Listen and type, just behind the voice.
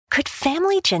Could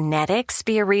family genetics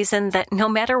be a reason that no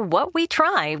matter what we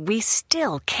try, we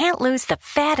still can't lose the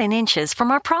fat and inches from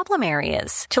our problem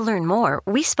areas? To learn more,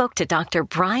 we spoke to Dr.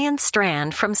 Brian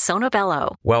Strand from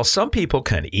Sonobello. While some people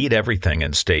can eat everything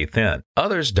and stay thin,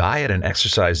 others diet and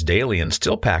exercise daily and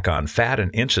still pack on fat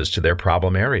and inches to their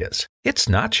problem areas. It's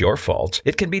not your fault.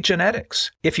 It can be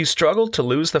genetics. If you struggle to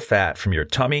lose the fat from your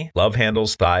tummy, love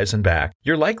handles, thighs, and back,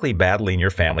 you're likely battling your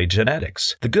family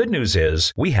genetics. The good news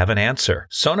is we have an answer.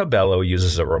 Sonobello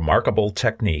uses a remarkable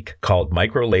technique called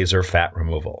microlaser fat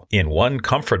removal. In one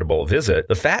comfortable visit,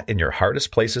 the fat in your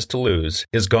hardest places to lose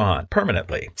is gone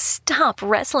permanently. Stop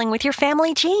wrestling with your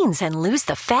family genes and lose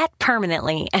the fat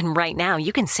permanently. And right now,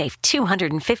 you can save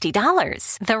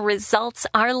 $250. The results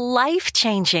are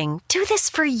life-changing. Do this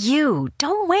for you.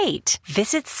 Don't wait.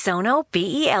 Visit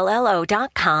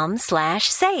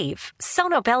sonobello.com/save.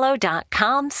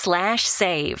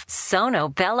 sonobello.com/save.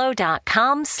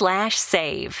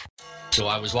 sonobello.com/save. So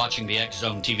I was watching the X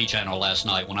Zone TV channel last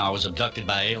night when I was abducted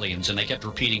by aliens, and they kept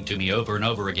repeating to me over and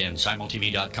over again,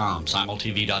 simultv.com,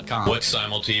 simultv.com. What's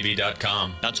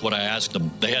simultv.com? That's what I asked them.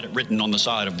 They had it written on the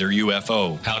side of their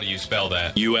UFO. How do you spell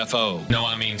that? UFO. No,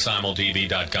 I mean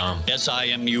simultv.com.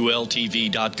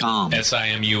 simultv.com.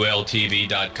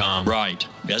 simultv.com. Right.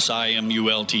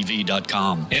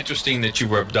 simultv.com. Interesting that you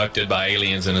were abducted by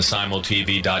aliens in a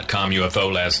simultv.com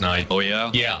UFO last night. Oh, yeah?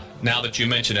 Yeah. Now that you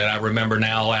mention it, I remember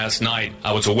now last night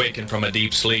I was awakened from a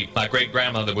deep sleep. My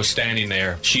great-grandmother was standing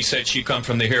there. She said she'd come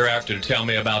from the hereafter to tell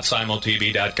me about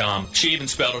simultv.com. She even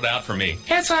spelled it out for me.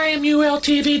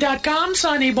 simultv.com,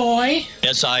 sonny boy.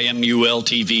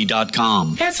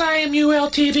 simultv.com.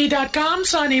 simultv.com,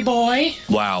 sonny boy.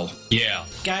 Wow. Yeah.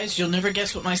 Guys, you'll never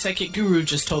guess what my psychic guru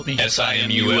just told me.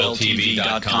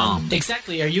 simultv.com.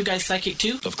 Exactly. Are you guys psychic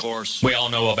too? Of course. We all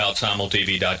know about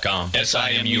simultv.com.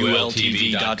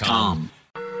 simultv.com.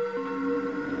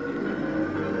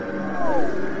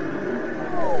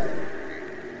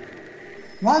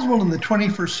 Roswell in the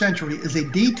 21st century is a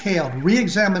detailed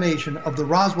re-examination of the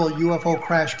Roswell UFO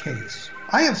crash case.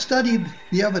 I have studied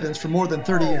the evidence for more than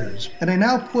 30 years, and I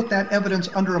now put that evidence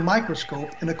under a microscope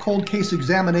in a cold case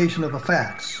examination of the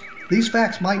facts. These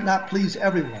facts might not please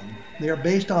everyone. They are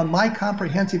based on my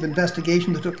comprehensive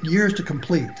investigation that took years to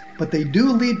complete, but they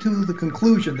do lead to the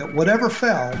conclusion that whatever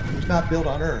fell was not built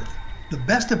on Earth. The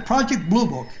best of Project Blue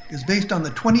Book is based on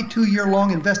the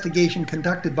 22-year-long investigation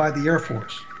conducted by the Air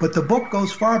Force. But the book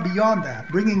goes far beyond that,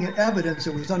 bringing in evidence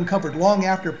that was uncovered long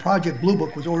after Project Blue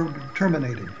Book was ordered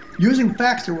terminated. Using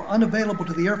facts that were unavailable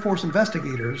to the Air Force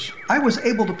investigators, I was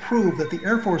able to prove that the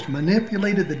Air Force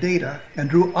manipulated the data and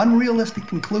drew unrealistic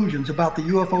conclusions about the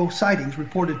UFO sightings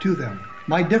reported to them.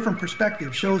 My different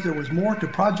perspective shows there was more to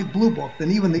Project Blue Book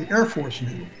than even the Air Force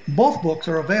knew. Both books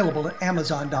are available at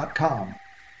Amazon.com.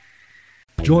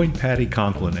 Join Patty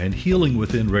Conklin and Healing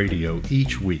Within Radio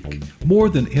each week. More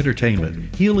than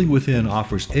entertainment, Healing Within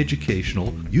offers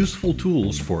educational, useful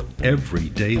tools for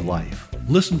everyday life.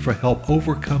 Listen for help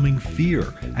overcoming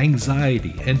fear,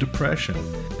 anxiety, and depression.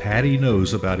 Patty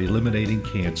knows about eliminating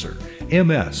cancer,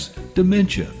 MS,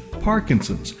 dementia,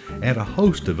 Parkinson's, and a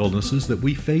host of illnesses that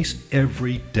we face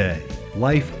every day.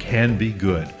 Life can be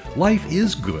good. Life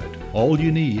is good. All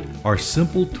you need are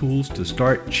simple tools to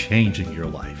start changing your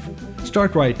life.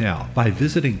 Start right now by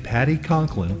visiting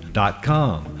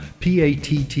pattyconklin.com,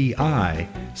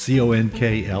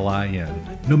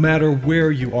 PATTICONKLIN. No matter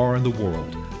where you are in the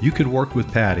world, you can work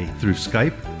with Patty through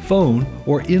Skype, phone,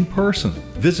 or in person,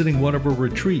 visiting one of her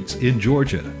retreats in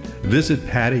Georgia. Visit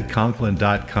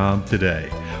pattyconklin.com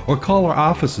today or call our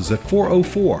offices at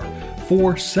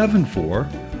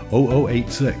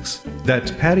 404-474-0086.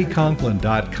 That's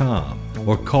pattyconklin.com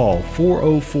or call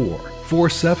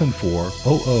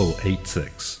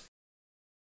 404-474-0086.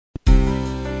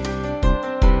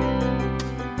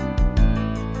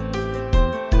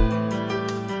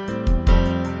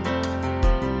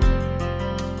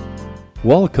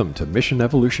 Welcome to Mission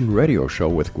Evolution Radio Show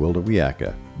with Gwilda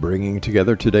Wiyaka, bringing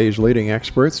together today's leading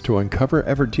experts to uncover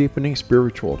ever-deepening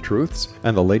spiritual truths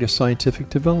and the latest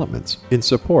scientific developments in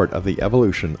support of the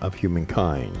evolution of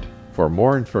humankind. For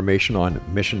more information on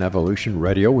Mission Evolution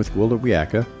Radio with Gwilda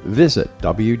Wiyaka, visit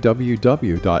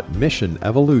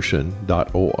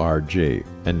www.missionevolution.org.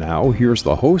 And now, here's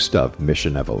the host of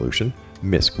Mission Evolution,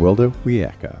 Miss Gwilda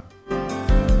Wiyaka.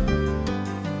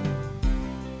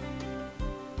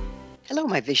 Hello,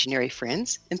 my visionary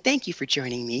friends, and thank you for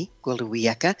joining me, Gwilda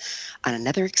Wiyaka, on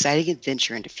another exciting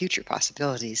adventure into future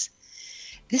possibilities.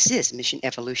 This is Mission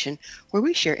Evolution, where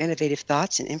we share innovative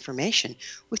thoughts and information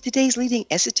with today's leading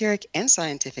esoteric and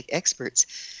scientific experts,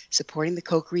 supporting the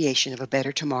co-creation of a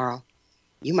better tomorrow.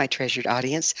 You, my treasured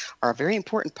audience, are a very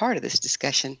important part of this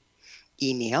discussion.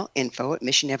 Email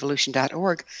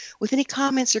info@missionevolution.org with any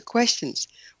comments or questions.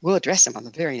 We'll address them on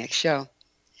the very next show.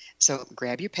 So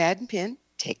grab your pad and pen,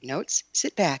 take notes,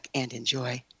 sit back, and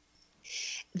enjoy.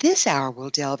 This hour we'll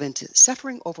delve into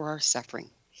suffering over our suffering,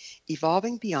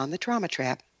 evolving beyond the trauma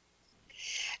trap.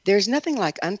 There's nothing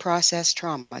like unprocessed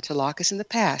trauma to lock us in the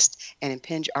past and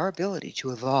impinge our ability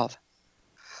to evolve.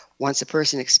 Once a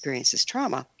person experiences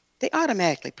trauma, they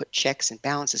automatically put checks and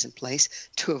balances in place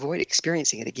to avoid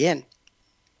experiencing it again.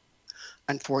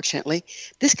 Unfortunately,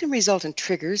 this can result in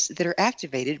triggers that are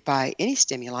activated by any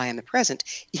stimuli in the present,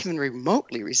 even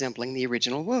remotely resembling the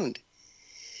original wound.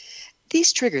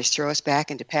 These triggers throw us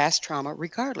back into past trauma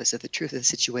regardless of the truth of the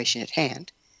situation at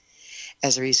hand.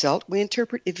 As a result, we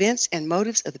interpret events and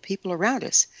motives of the people around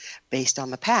us based on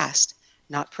the past,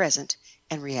 not present,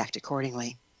 and react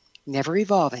accordingly, never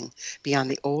evolving beyond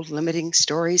the old limiting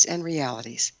stories and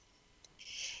realities.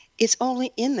 It's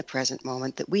only in the present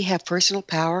moment that we have personal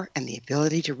power and the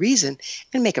ability to reason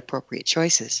and make appropriate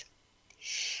choices.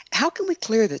 How can we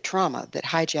clear the trauma that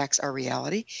hijacks our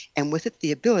reality and with it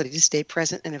the ability to stay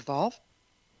present and evolve?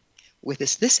 With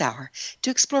us this hour to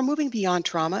explore moving beyond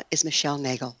trauma is Michelle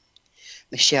Nagel.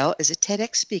 Michelle is a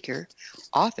TEDx speaker,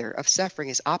 author of Suffering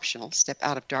is Optional, Step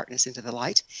Out of Darkness into the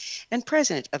Light, and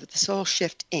president of the Soul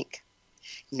Shift, Inc.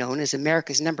 Known as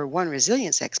America's #1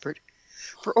 resilience expert,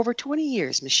 for over 20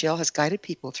 years, Michelle has guided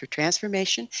people through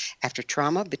transformation after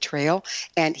trauma, betrayal,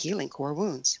 and healing core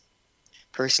wounds.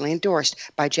 Personally endorsed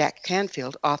by Jack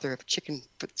Canfield, author of Chicken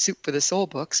Soup for the Soul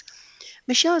books,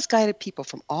 Michelle has guided people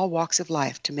from all walks of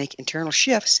life to make internal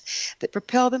shifts that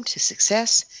propel them to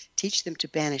success, teach them to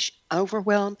banish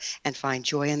overwhelm, and find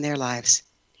joy in their lives.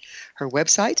 Her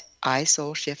website,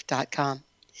 isoulshift.com.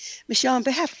 Michelle, on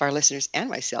behalf of our listeners and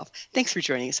myself, thanks for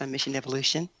joining us on Mission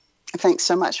Evolution. Thanks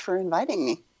so much for inviting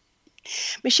me.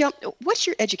 Michelle, what's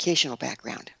your educational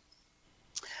background?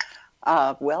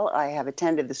 Well, I have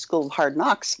attended the School of Hard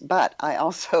Knocks, but I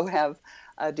also have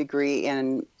a degree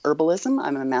in herbalism.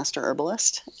 I'm a master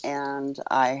herbalist, and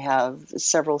I have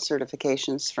several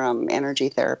certifications from energy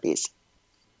therapies.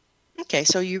 Okay,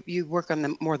 so you work on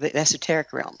the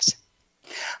esoteric realms.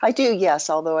 I do, yes,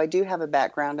 although I do have a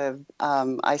background of,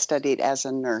 I studied as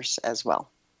a nurse as well.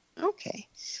 Okay.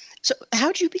 So how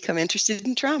did you become interested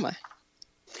in trauma?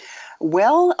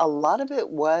 Well, a lot of it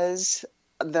was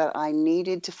that I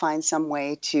needed to find some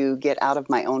way to get out of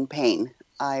my own pain.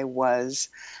 I was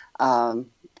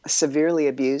severely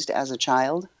abused as a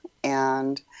child,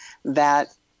 and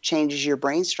that changes your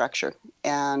brain structure.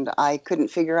 And I couldn't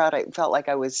figure out, I felt like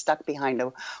I was stuck behind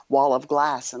a wall of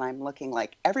glass, and I'm looking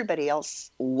like everybody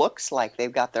else looks like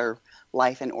they've got their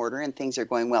life in order and things are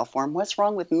going well for them. What's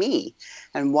wrong with me?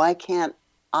 And why can't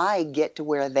I get to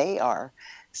where they are?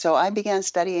 So I began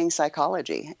studying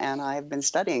psychology, and I've been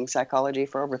studying psychology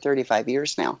for over 35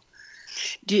 years now.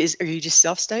 Are you just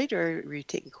self-studied, or were you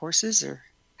taking courses, or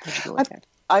how'd you go with that?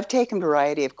 I've taken a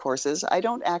variety of courses. I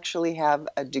don't actually have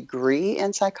a degree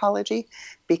in psychology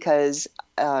because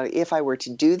if I were to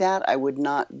do that, I would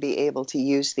not be able to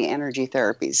use the energy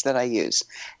therapies that I use.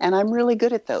 And I'm really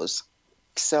good at those.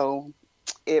 So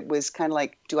it was kind of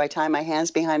like, do I tie my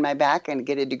hands behind my back and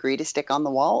get a degree to stick on the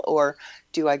wall, or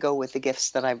do I go with the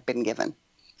gifts that I've been given?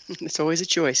 It's always a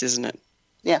choice, isn't it?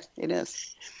 Yeah, it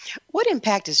is. What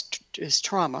impact is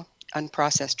trauma,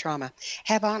 unprocessed trauma,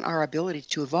 have on our ability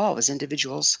to evolve as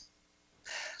individuals?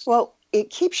 Well, it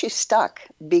keeps you stuck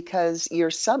because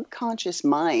your subconscious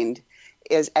mind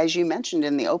is, as you mentioned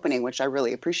in the opening, which I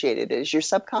really appreciated, is your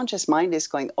subconscious mind is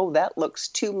going, oh, that looks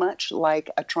too much like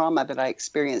a trauma that I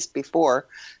experienced before,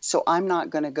 so I'm not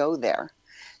going to go there.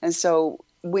 And so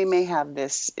we may have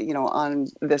this, on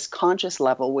this conscious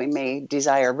level, we may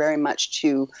desire very much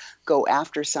to go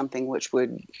after something which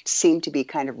would seem to be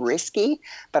kind of risky,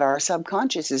 but our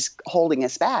subconscious is holding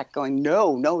us back, going,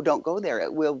 no, don't go there.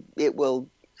 It will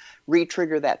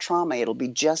re-trigger that trauma. It'll be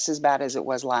just as bad as it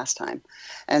was last time.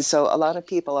 And so a lot of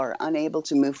people are unable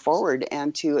to move forward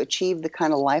and to achieve the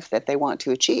kind of life that they want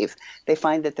to achieve. They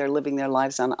find that they're living their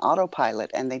lives on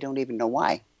autopilot and they don't even know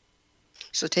why.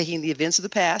 So taking the events of the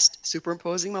past,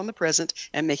 superimposing them on the present,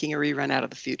 and making a rerun out of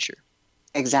the future.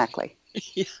 Exactly.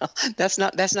 Yeah, that's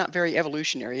not very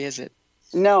evolutionary, is it?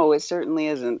 No, it certainly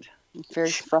isn't.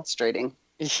 Very frustrating.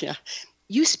 Yeah.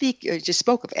 You just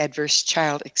spoke of adverse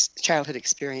childhood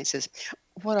experiences.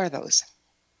 What are those?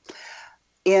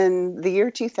 In the year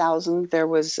 2000, there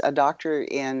was a doctor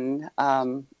in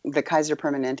the Kaiser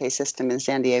Permanente system in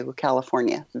San Diego,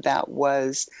 California, that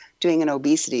was doing an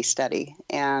obesity study.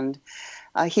 And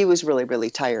He was really, really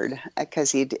tired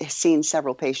because he'd seen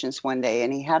several patients one day,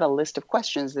 and he had a list of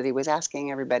questions that he was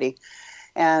asking everybody.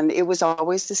 And it was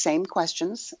always the same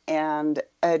questions. And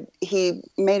he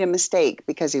made a mistake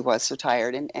because he was so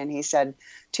tired. And he said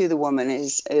to the woman,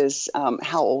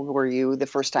 how old were you the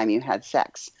first time you had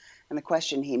sex? And the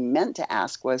question he meant to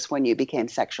ask was when you became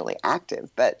sexually active.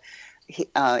 But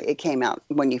it came out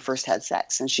when you first had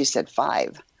sex. And she said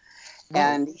 5.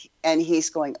 Oh. And he's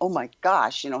going, oh, my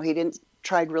gosh. He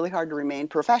tried really hard to remain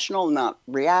professional, not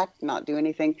react, not do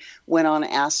anything, went on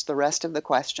and asked the rest of the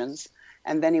questions.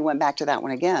 And then he went back to that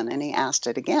one again, and he asked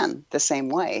it again the same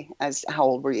way as, how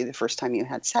old were you the first time you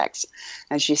had sex?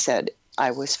 And she said,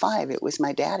 I was 5. It was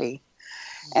my daddy.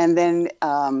 And then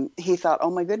he thought,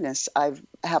 oh, my goodness,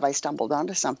 have I stumbled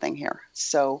onto something here?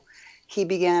 So he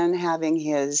began having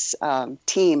his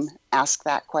team ask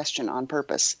that question on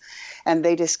purpose. And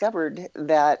they discovered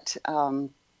that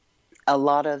a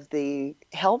lot of the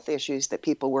health issues that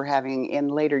people were having in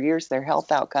later years, their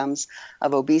health outcomes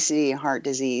of obesity, heart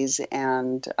disease,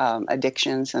 and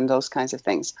addictions and those kinds of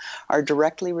things are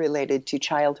directly related to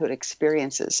childhood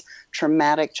experiences,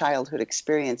 traumatic childhood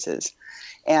experiences.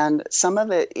 And some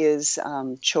of it is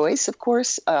choice, of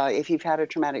course. If you've had a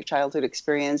traumatic childhood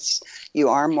experience, you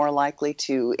are more likely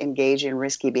to engage in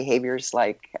risky behaviors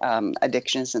like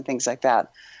addictions and things like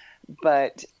that.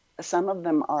 But some of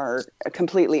them are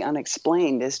completely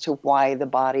unexplained as to why the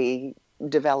body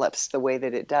develops the way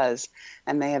that it does.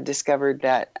 And they have discovered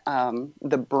that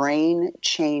the brain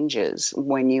changes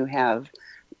when you have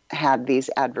had these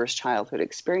adverse childhood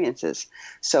experiences.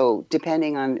 So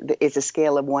depending on, it's a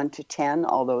scale of 1 to 10,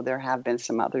 although there have been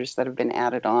some others that have been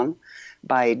added on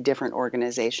by different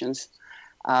organizations.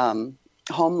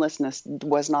 Homelessness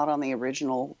was not on the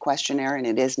original questionnaire, and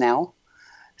it is now.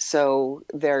 So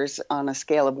there's, on a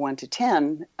scale of 1 to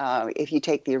 10, if you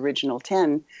take the original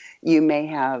 10, you may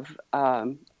have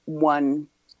 1,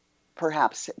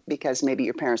 perhaps because maybe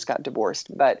your parents got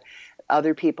divorced, but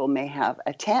other people may have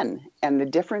a 10. And the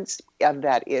difference of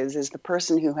that is the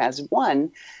person who has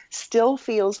 1 still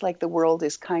feels like the world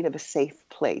is kind of a safe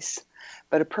place.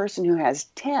 But a person who has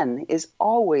 10 is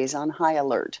always on high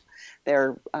alert.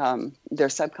 Their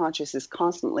subconscious is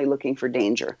constantly looking for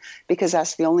danger because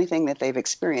that's the only thing that they've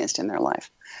experienced in their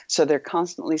life. So they're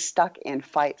constantly stuck in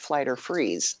fight, flight, or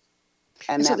freeze.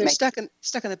 And so they're stuck in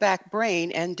the back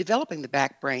brain and developing the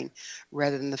back brain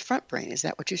rather than the front brain. Is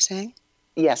that what you're saying?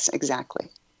 Yes, exactly.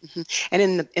 Mm-hmm.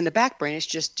 And in the back brain, it's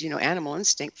just animal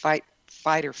instinct, fight,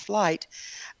 or flight.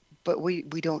 But we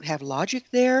don't have logic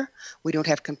there. We don't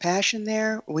have compassion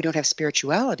there. We don't have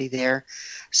spirituality there.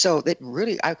 So that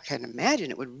really, I can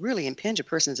imagine it would really impinge a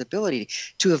person's ability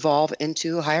to evolve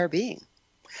into a higher being.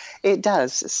 It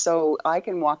does. So I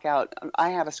can walk out. I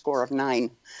have a score of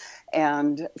 9.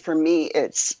 And for me,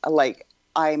 it's like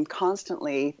I'm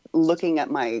constantly looking at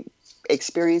my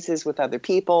experiences with other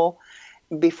people.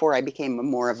 Before I became a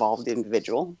more evolved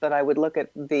individual, but I would look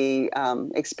at the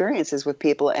experiences with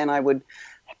people, and I would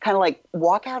kind of like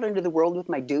walk out into the world with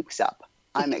my dukes up.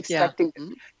 I'm expecting,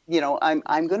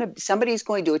 somebody's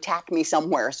going to attack me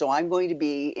somewhere. So I'm going to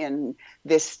be in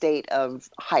this state of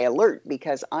high alert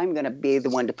because I'm going to be the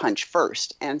one to punch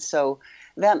first. And so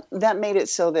that made it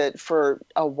so that for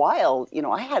a while,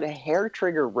 I had a hair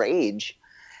trigger rage,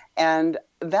 and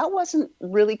that wasn't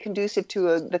really conducive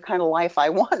to the kind of life I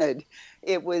wanted.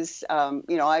 It was,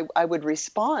 I would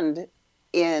respond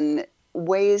in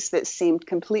ways that seemed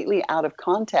completely out of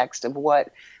context of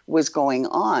what was going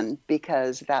on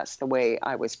because that's the way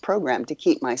I was programmed to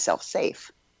keep myself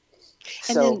safe.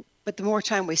 But the more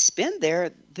time we spend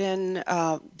there, then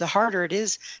the harder it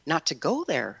is not to go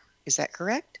there. Is that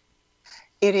correct?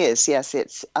 It is. Yes,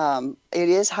 it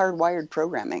is hardwired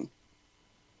programming.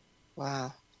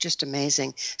 Wow, just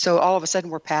amazing. So all of a sudden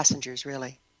we're passengers,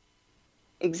 really.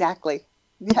 Exactly.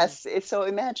 Yes. So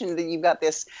imagine that you've got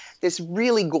this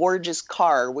really gorgeous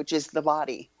car, which is the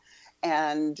body,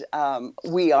 and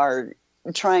we are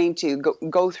trying to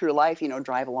go through life,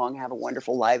 drive along, have a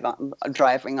wonderful life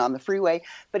driving on the freeway.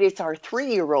 But it's our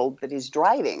 3-year-old that is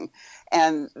driving,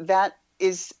 and that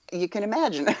is, you can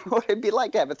imagine what it'd be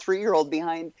like to have a 3-year-old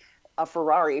behind a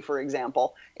Ferrari, for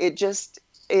example.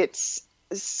 It's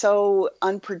so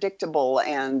unpredictable,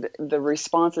 and the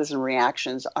responses and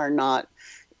reactions are not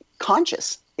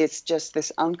conscious. It's just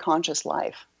this unconscious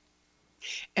life.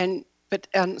 But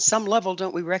on some level,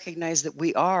 don't we recognize that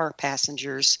we are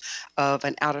passengers of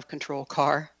an out of control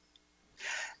car?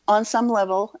 On some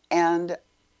level, and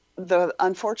the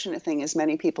unfortunate thing is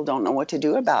many people don't know what to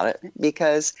do about it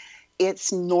because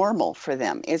it's normal for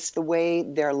them. It's the way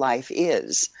their life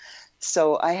is.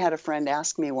 So I had a friend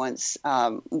ask me once,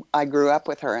 I grew up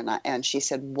with her, and she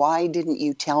said, why didn't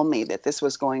you tell me that this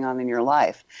was going on in your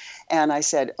life? And I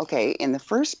said, okay, in the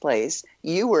first place,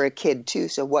 you were a kid too,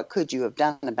 so what could you have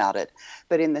done about it?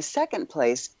 But in the second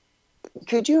place,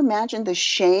 could you imagine the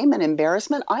shame and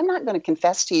embarrassment? I'm not going to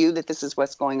confess to you that this is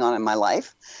what's going on in my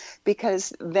life,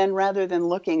 because then rather than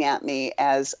looking at me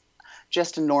as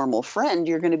just a normal friend,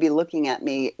 you're going to be looking at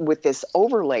me with this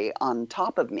overlay on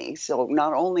top of me. So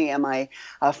not only am I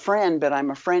a friend, but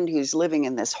I'm a friend who's living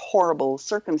in this horrible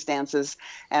circumstances,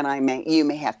 and you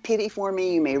may have pity for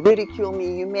me, you may ridicule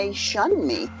me, you may shun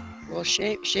me. Well,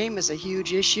 shame is a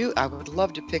huge issue. I would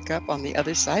love to pick up on the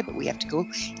other side, but we have to go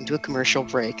into a commercial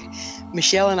break.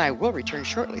 Michelle and I will return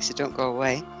shortly, so don't go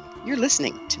away. You're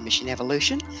listening to Mission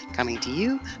Evolution, coming to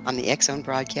you on the X-Zone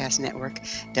Broadcast Network,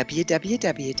 www.xzbn.net.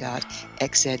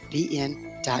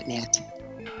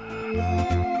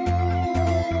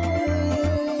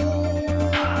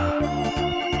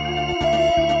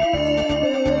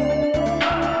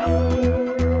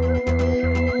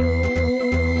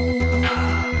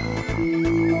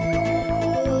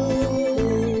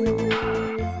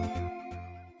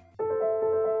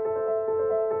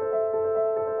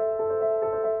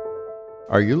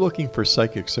 Are you looking for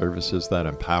psychic services that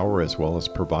empower as well as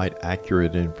provide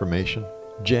accurate information?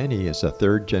 Jenny is a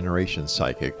third-generation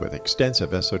psychic with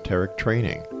extensive esoteric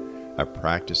training. A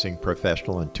practicing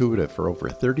professional intuitive for over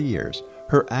 30 years,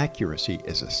 her accuracy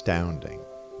is astounding.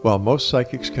 While most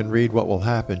psychics can read what will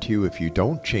happen to you if you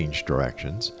don't change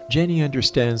directions, Jenny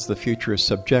understands the future is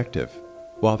subjective.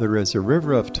 While there is a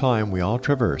river of time we all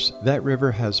traverse, that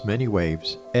river has many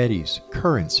waves, eddies,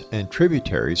 currents, and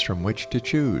tributaries from which to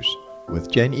choose.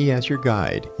 With Jenny as your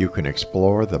guide, you can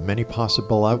explore the many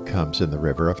possible outcomes in the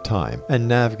river of time and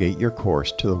navigate your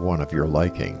course to the one of your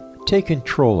liking. Take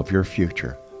control of your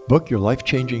future. Book your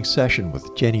life-changing session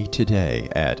with Jenny today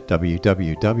at www.gen-e.net.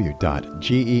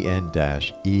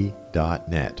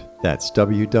 That's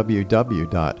www.gen-e.net.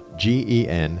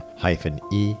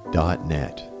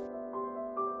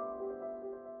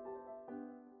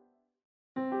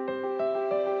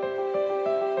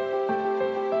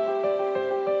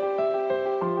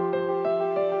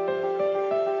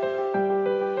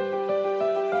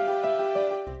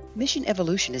 Mission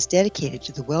Evolution is dedicated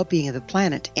to the well-being of the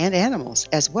planet and animals,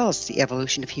 as well as the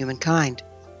evolution of humankind.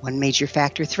 One major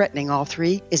factor threatening all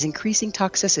three is increasing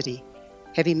toxicity.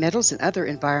 Heavy metals and other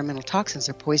environmental toxins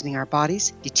are poisoning our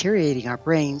bodies, deteriorating our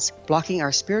brains, blocking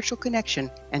our spiritual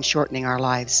connection, and shortening our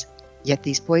lives. Yet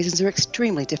these poisons are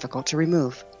extremely difficult to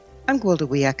remove. I'm Gwilda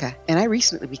Wiyaka, and I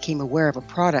recently became aware of a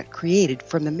product created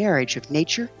from the marriage of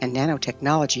nature and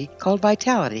nanotechnology called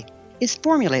Vitality. It's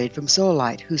formulated from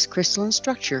zoolite, whose crystalline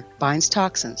structure binds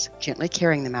toxins, gently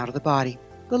carrying them out of the body.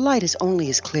 The light is only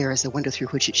as clear as the window through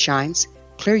which it shines.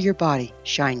 Clear your body,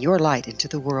 shine your light into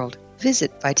the world.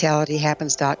 Visit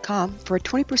vitalityhappens.com for a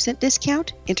 20%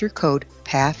 discount. Enter code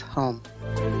PATHHOME.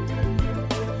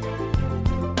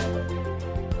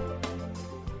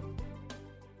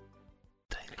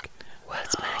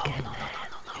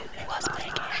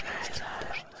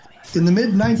 In the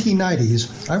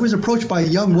mid-1990s, I was approached by a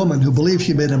young woman who believed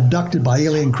she'd been abducted by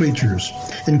alien creatures.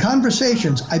 In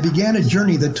conversations, I began a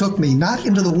journey that took me not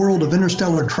into the world of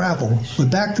interstellar travel,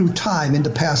 but back through time into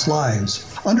past lives.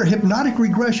 Under hypnotic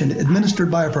regression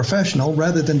administered by a professional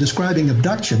rather than describing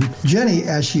abduction, Jenny,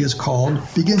 as she is called,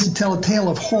 begins to tell a tale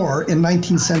of horror in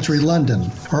 19th century London.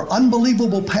 Her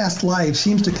unbelievable past life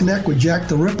seems to connect with Jack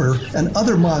the Ripper and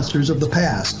other monsters of the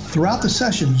past. Throughout the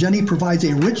session, Jenny provides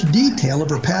a rich detail of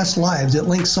her past lives that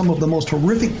links some of the most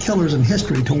horrific killers in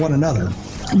history to one another.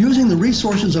 Using the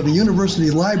resources of a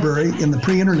university library in the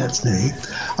pre-internet day,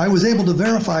 I was able to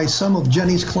verify some of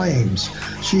Jenny's claims.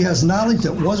 She has knowledge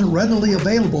that wasn't readily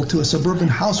available to a suburban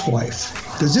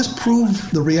housewife. Does this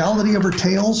prove the reality of her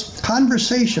tales?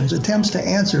 Conversations attempts to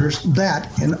answer that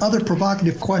and other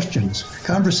provocative questions.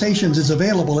 Conversations is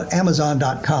available at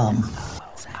Amazon.com.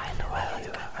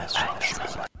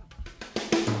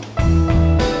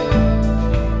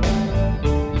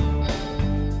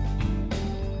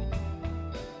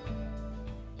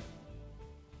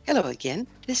 Hello again.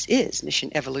 This is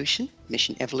Mission Evolution,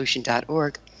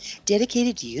 missionevolution.org,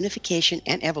 dedicated to unification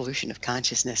and evolution of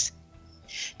consciousness.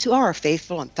 To our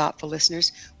faithful and thoughtful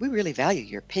listeners, we really value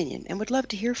your opinion and would love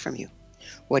to hear from you.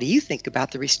 What do you think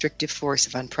about the restrictive force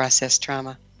of unprocessed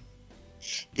trauma?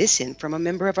 This in from a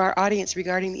member of our audience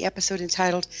regarding the episode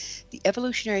entitled The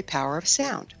Evolutionary Power of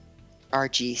Sound.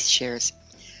 RG shares,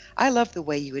 I love the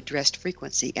way you addressed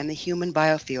frequency and the human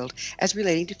biofield as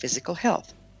relating to physical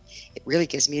health. It really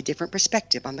gives me a different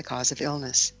perspective on the cause of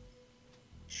illness.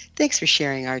 Thanks for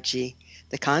sharing, RG.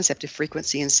 The concept of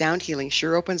frequency and sound healing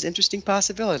sure opens interesting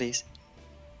possibilities.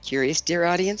 Curious, dear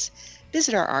audience?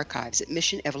 Visit our archives at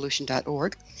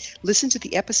missionevolution.org, listen to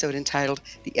the episode entitled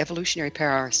The Evolutionary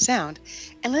Power of Sound,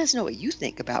 and let us know what you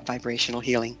think about vibrational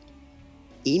healing.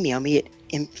 Email me at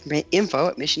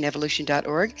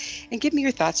info@missionevolution.org and give me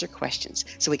your thoughts or questions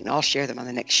so we can all share them on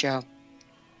the next show.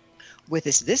 With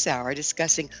us this hour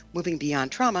discussing moving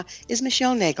beyond trauma is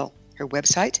Michelle Nagel. Her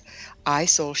website,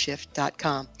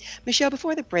 isoulshift.com. Michelle,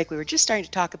 before the break, we were just starting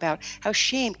to talk about how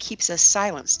shame keeps us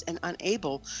silenced and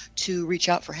unable to reach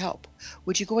out for help.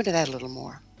 Would you go into that a little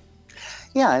more?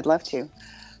 Yeah, I'd love to.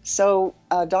 So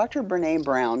Dr. Brene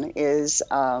Brown is,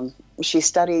 she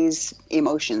studies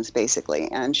emotions basically,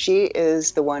 and she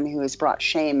is the one who has brought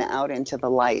shame out into the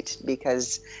light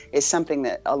because it's something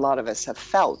that a lot of us have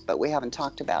felt, but we haven't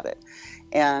talked about it.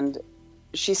 And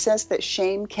she says that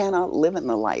shame cannot live in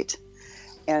the light.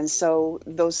 And so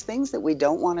those things that we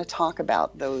don't want to talk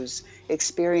about, those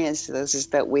experiences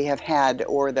that we have had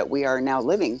or that we are now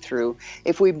living through,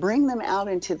 if we bring them out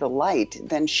into the light,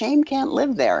 then shame can't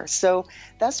live there. So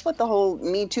that's what the whole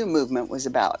Me Too movement was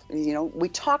about. You know, we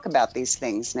talk about these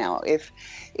things now. If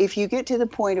you get to the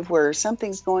point of where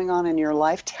something's going on in your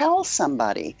life, tell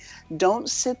somebody. Don't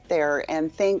sit there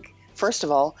and think, first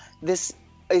of all, this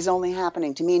is only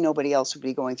happening to me. Nobody else would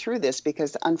be going through this,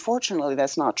 because unfortunately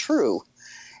that's not true.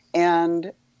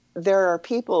 And there are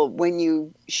people, when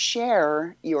you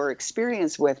share your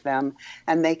experience with them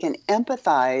and they can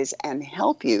empathize and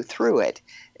help you through it,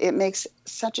 it makes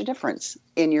such a difference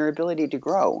in your ability to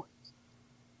grow.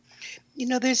 You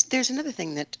know, there's another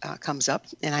thing that comes up,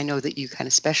 and I know that you kind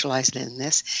of specialize in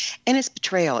this, and it's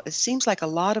betrayal. It seems like a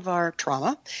lot of our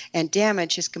trauma and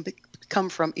damage has come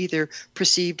from either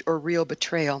perceived or real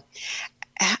betrayal.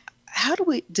 How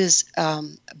does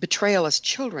betrayal as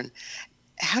children,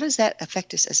 how does that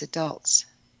affect us as adults?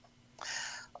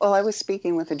 Well, I was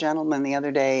speaking with a gentleman the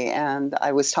other day, and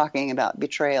I was talking about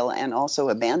betrayal and also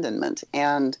abandonment.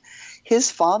 And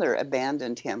his father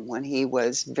abandoned him when he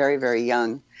was very, very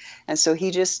young. And so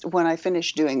he just, when I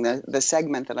finished doing the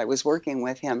segment that I was working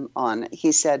with him on,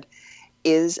 he said,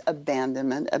 "Is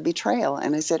abandonment a betrayal?"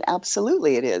 And I said,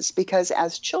 absolutely it is. Because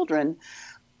as children,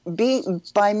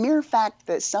 by mere fact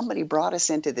that somebody brought us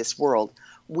into this world,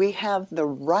 we have the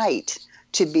right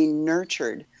to be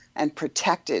nurtured and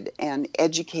protected and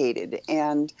educated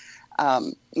and,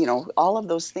 all of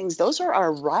those things. Those are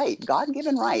our right,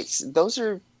 God-given rights. Those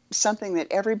are something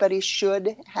that everybody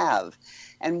should have.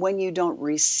 And when you don't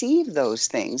receive those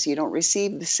things, you don't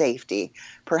receive the safety,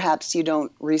 perhaps you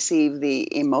don't receive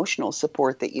the emotional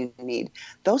support that you need,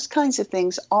 those kinds of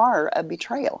things are a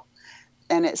betrayal.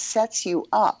 And it sets you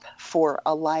up for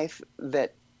a life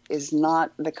that is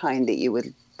not the kind that you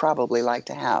would probably like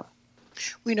to have.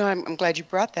 Well, I'm glad you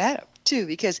brought that up too,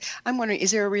 because I'm wondering,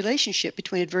 is there a relationship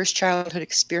between adverse childhood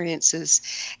experiences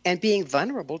and being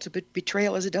vulnerable to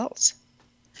betrayal as adults?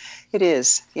 It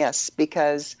is, yes,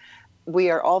 because we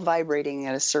are all vibrating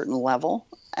at a certain level,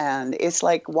 and it's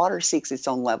like water seeks its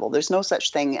own level. There's no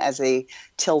such thing as a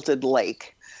tilted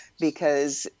lake,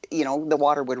 because, the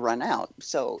water would run out.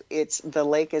 So the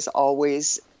lake is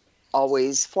always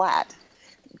flat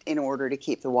in order to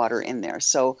keep the water in there.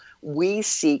 So we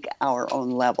seek our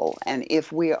own level. And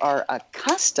if we are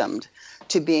accustomed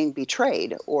to being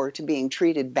betrayed or to being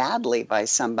treated badly by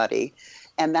somebody,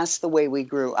 and that's the way we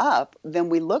grew up, then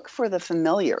we look for the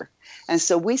familiar. And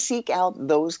so we seek out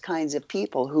those kinds of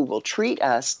people who will treat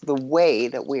us the way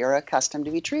that we are accustomed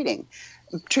to be treated,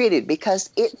 because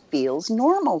it feels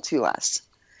normal to us.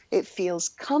 It feels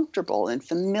comfortable and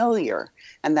familiar,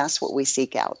 and that's what we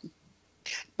seek out.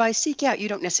 By seek out, you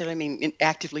don't necessarily mean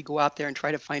actively go out there and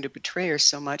try to find a betrayer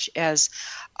so much as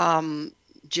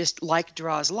just like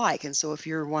draws like. And so if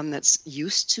you're one that's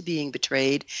used to being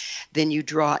betrayed, then you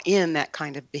draw in that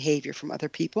kind of behavior from other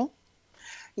people?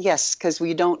 Yes, because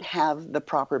we don't have the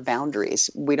proper boundaries.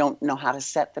 We don't know how to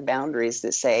set the boundaries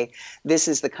that say, this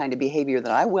is the kind of behavior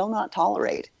that I will not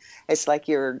tolerate. It's like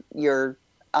your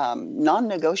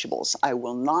non-negotiables. I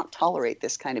will not tolerate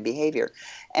this kind of behavior.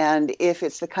 And if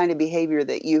it's the kind of behavior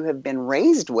that you have been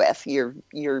raised with,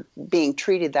 you're being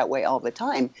treated that way all the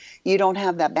time, you don't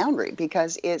have that boundary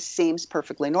because it seems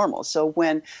perfectly normal. So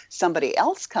when somebody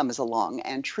else comes along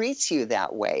and treats you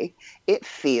that way, it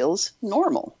feels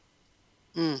normal.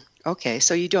 Okay,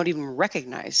 so you don't even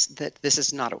recognize that this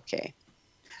is not okay.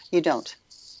 You don't.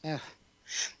 Yeah.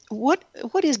 What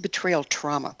is betrayal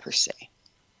trauma per se?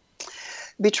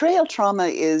 Betrayal trauma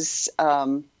is,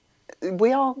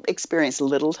 we all experience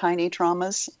little tiny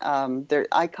traumas.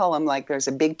 I call them like there's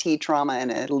a big T trauma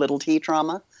and a little t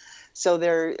trauma. So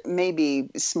there may be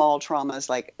small traumas,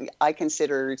 like I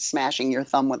consider smashing your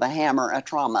thumb with a hammer a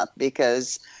trauma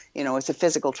because, it's a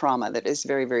physical trauma that is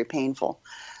very, very painful.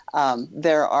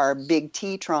 There are big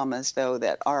T traumas, though,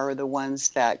 that are the ones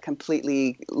that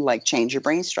completely change your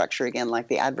brain structure again, like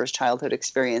the adverse childhood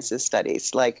experiences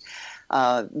studies.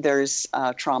 There's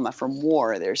trauma from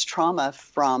war. There's trauma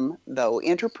from, though,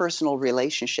 interpersonal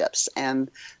relationships. And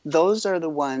those are the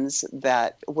ones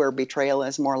where betrayal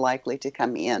is more likely to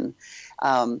come in.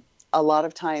 A lot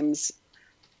of times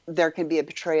there can be a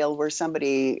betrayal where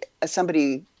somebody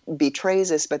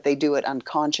betrays us, but they do it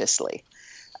unconsciously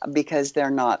because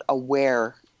they're not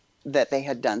aware that they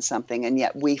had done something, and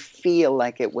yet we feel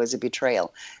like it was a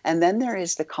betrayal. And then there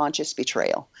is the conscious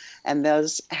betrayal. And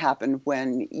those happen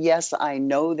when, yes, I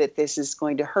know that this is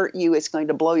going to hurt you, it's going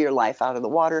to blow your life out of the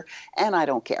water, and I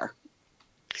don't care.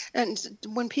 And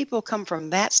when people come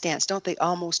from that stance, don't they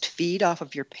almost feed off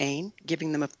of your pain,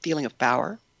 giving them a feeling of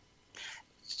power?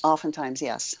 Oftentimes,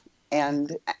 yes.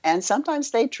 And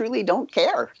sometimes they truly don't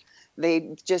care.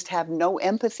 They just have no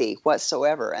empathy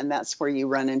whatsoever. And that's where you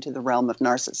run into the realm of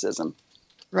narcissism.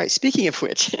 Right. Speaking of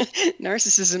which,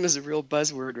 narcissism is a real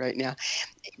buzzword right now.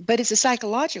 But it's a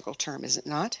psychological term, is it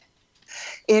not?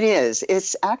 It is.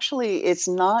 It's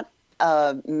not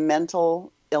a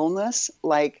mental illness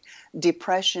like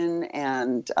depression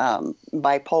and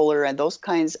bipolar, and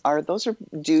those are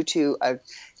due to a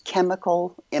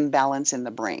chemical imbalance in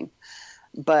the brain.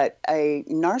 But a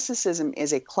narcissism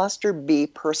is a cluster B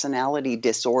personality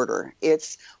disorder.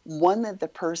 It's one that the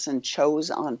person chose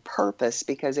on purpose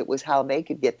because it was how they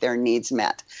could get their needs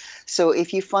met. So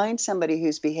if you find somebody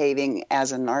who's behaving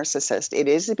as a narcissist, it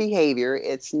is a behavior.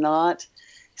 It's not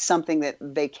something that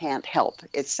they can't help.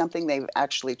 It's something they've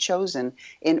actually chosen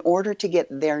in order to get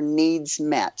their needs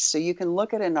met. So you can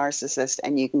look at a narcissist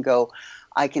and you can go,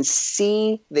 I can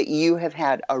see that you have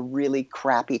had a really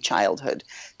crappy childhood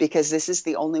because this is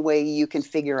the only way you can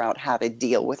figure out how to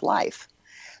deal with life.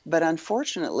 But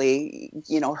unfortunately,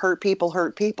 hurt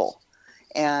people.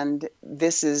 And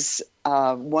this is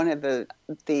one of the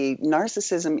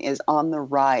narcissism is on the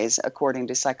rise, according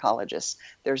to psychologists.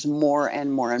 There's more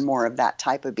and more and more of that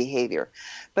type of behavior.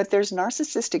 But there's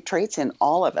narcissistic traits in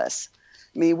all of us.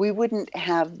 I mean, we wouldn't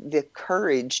have the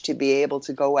courage to be able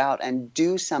to go out and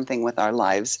do something with our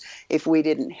lives if we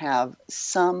didn't have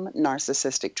some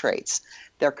narcissistic traits.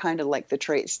 They're kind of like the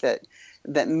traits that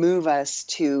move us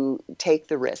to take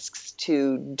the risks,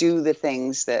 to do the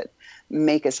things that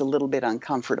make us a little bit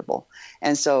uncomfortable.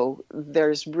 And so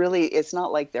it's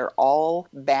not like they're all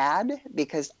bad,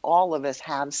 because all of us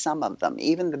have some of them.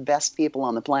 Even the best people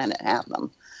on the planet have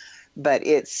them. But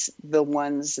it's the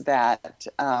ones that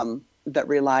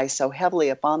rely so heavily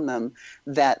upon them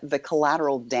that the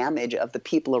collateral damage of the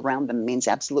people around them means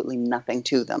absolutely nothing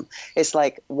to them. It's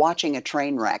like watching a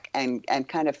train wreck and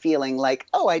kind of feeling like,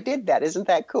 oh, I did that. Isn't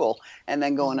that cool? And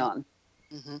then going on.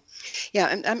 Mm-hmm. Yeah,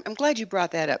 and I'm glad you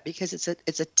brought that up, because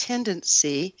it's a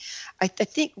tendency. I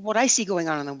think what I see going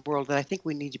on in the world that I think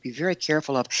we need to be very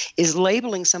careful of is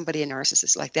labeling somebody a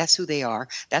narcissist, like that's who they are,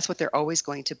 that's what they're always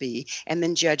going to be, and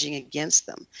then judging against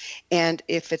them. And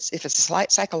if it's a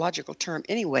slight psychological term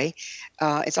anyway,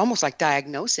 it's almost like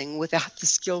diagnosing without the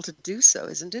skill to do so,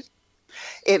 isn't it?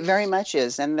 It very much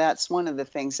is, and that's one of the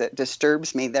things that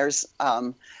disturbs me. There's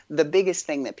the biggest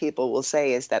thing that people will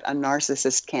say is that a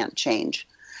narcissist can't change,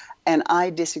 and I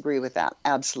disagree with that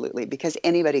absolutely, because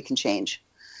anybody can change.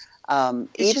 It's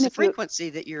even just a frequency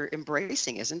that you're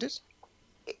embracing, isn't it?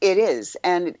 It is,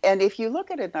 and if you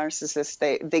look at a narcissist,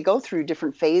 they go through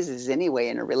different phases anyway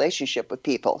in a relationship with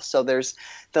people. So there's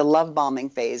the love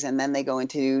bombing phase, and then they go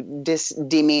into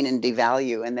demean and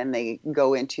devalue, and then they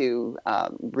go into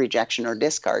rejection or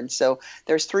discard. So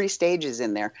there's 3 stages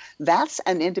in there. That's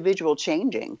an individual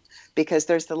changing, because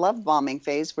there's the love bombing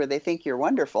phase where they think you're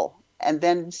wonderful, and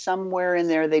then somewhere in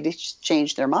there they just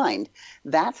change their mind.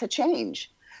 That's a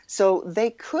change. So they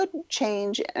could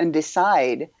change and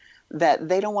decide that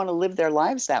they don't want to live their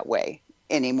lives that way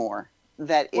anymore.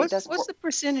 What's the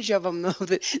percentage of them, though,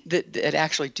 that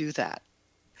actually do that?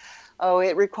 Oh,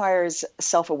 it requires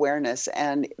self-awareness,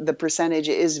 and the percentage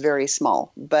is very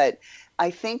small. But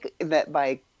I think that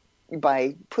by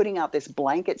putting out this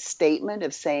blanket statement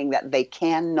of saying that they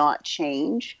cannot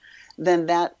change, then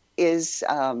that is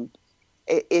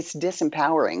it's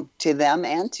disempowering to them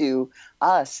and to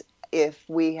us if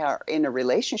we are in a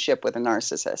relationship with a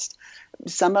narcissist.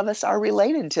 Some of us are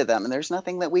related to them, and there's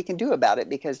nothing that we can do about it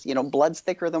because, blood's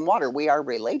thicker than water. We are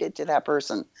related to that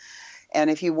person. And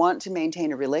if you want to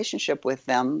maintain a relationship with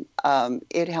them,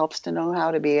 it helps to know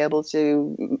how to be able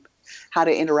to, how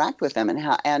to interact with them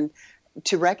and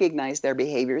to recognize their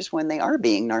behaviors when they are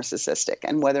being narcissistic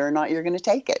and whether or not you're going to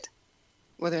take it.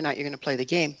 Whether or not you're going to play the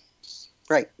game.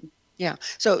 Right. Yeah.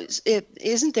 So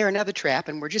isn't there another trap,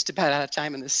 and we're just about out of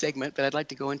time in this segment, but I'd like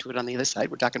to go into it on the other side.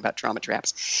 We're talking about trauma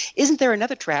traps. Isn't there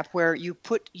another trap where you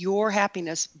put your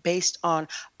happiness based on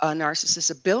a narcissist's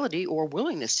ability or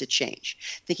willingness to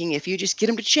change, thinking if you just get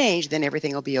them to change, then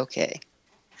everything will be okay?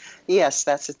 Yes,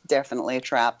 that's definitely a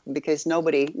trap, because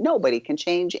nobody can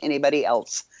change anybody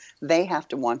else. They have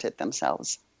to want it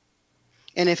themselves.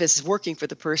 And if it's working for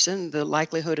the person, the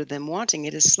likelihood of them wanting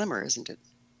it is slimmer, isn't it?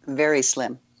 Very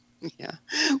slim. Yeah.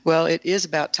 Well, it is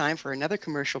about time for another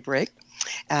commercial break.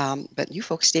 But you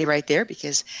folks stay right there,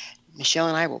 because Michelle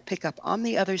and I will pick up on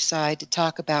the other side to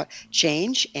talk about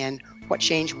change and what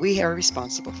change we are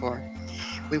responsible for.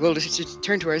 We will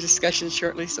return to our discussion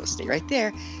shortly, so stay right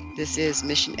there. This is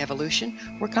Mission Evolution.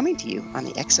 We're coming to you on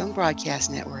the X-Zone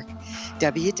Broadcast Network,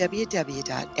 www.xzbn.net.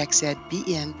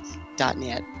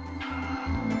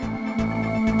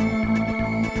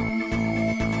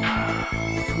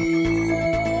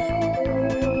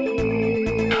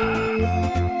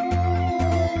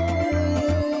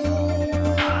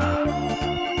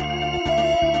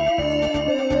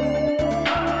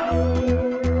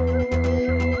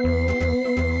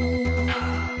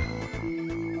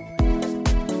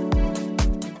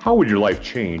 How would your life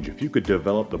change if you could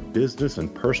develop the business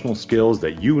and personal skills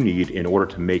that you need in order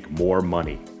to make more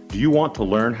money? Do you want to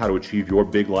learn how to achieve your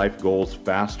big life goals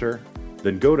faster?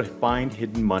 Then go to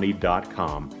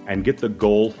findhiddenmoney.com and get the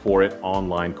Goal for It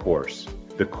online course.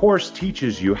 The course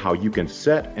teaches you how you can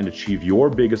set and achieve your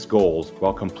biggest goals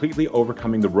while completely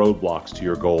overcoming the roadblocks to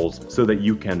your goals so that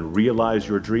you can realize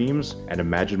your dreams and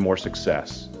imagine more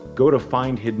success. Go to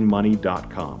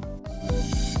findhiddenmoney.com.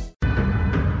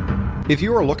 If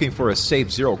you are looking for a safe,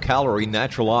 zero-calorie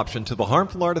natural option to the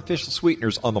harmful artificial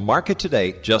sweeteners on the market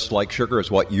today, Just Like Sugar is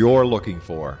what you're looking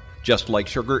for. Just Like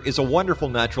Sugar is a wonderful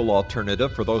natural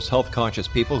alternative for those health-conscious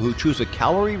people who choose a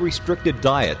calorie-restricted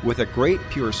diet with a great,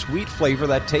 pure, sweet flavor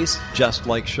that tastes just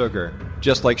like sugar.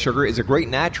 Just Like Sugar is a great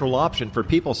natural option for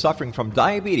people suffering from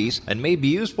diabetes and may be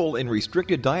useful in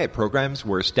restricted diet programs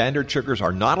where standard sugars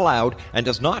are not allowed and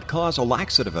does not cause a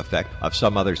laxative effect of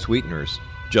some other sweeteners.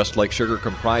 Just Like Sugar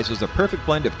comprises a perfect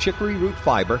blend of chicory root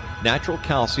fiber, natural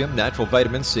calcium, natural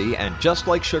vitamin C, and Just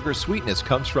Like Sugar's sweetness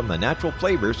comes from the natural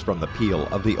flavors from the peel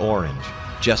of the orange.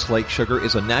 Just Like Sugar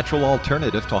is a natural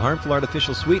alternative to harmful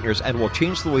artificial sweeteners and will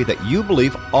change the way that you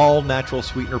believe all natural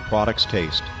sweetener products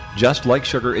taste. Just Like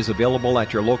Sugar is available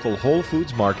at your local Whole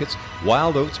Foods markets,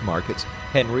 Wild Oats markets,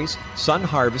 Henry's, Sun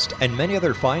Harvest, and many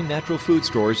other fine natural food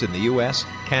stores in the U.S.,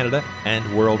 Canada,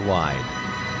 and worldwide.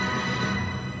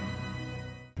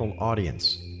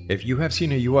 Audience, if you have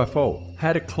seen a UFO,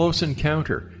 had a close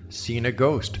encounter, seen a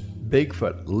ghost,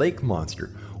 Bigfoot, lake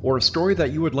monster, or a story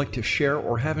that you would like to share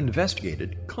or have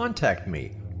investigated, contact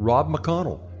me, Rob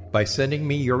McConnell, by sending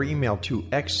me your email to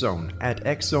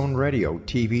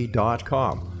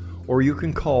xzone@xzoneradiotv.com, or you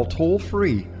can call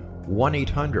toll-free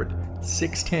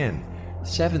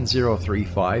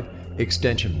 1-800-610-7035,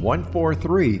 extension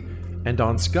 143, and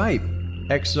on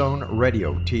Skype, X-Zone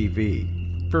Radio TV.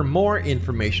 For more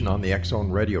information on the X-Zone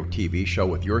Radio TV show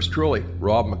with yours truly,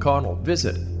 Rob McConnell,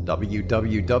 visit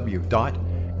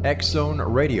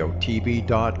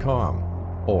www.xzoneradiotv.com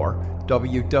or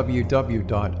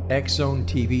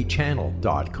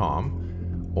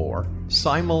www.xzonetvchannel.com or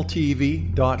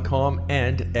simultv.com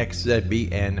and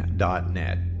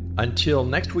xzbn.net. Until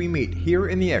next we meet here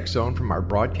in the X-Zone from our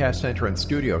broadcast center and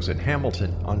studios in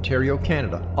Hamilton, Ontario,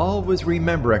 Canada, always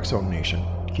remember, X-Zone Nation,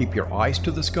 keep your eyes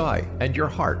to the sky and your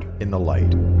heart in the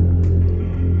light.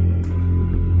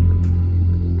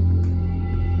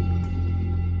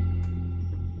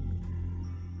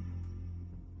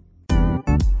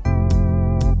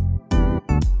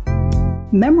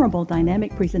 Memorable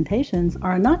dynamic presentations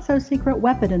are a not-so-secret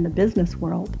weapon in the business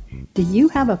world. Do you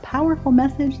have a powerful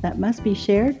message that must be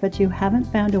shared, but you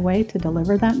haven't found a way to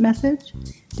deliver that message?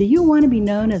 Do you want to be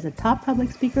known as a top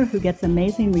public speaker who gets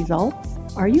amazing results?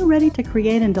 Are you ready to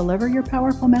create and deliver your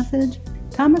powerful message?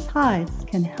 Thomas Hides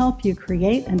can help you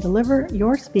create and deliver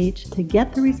your speech to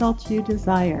get the results you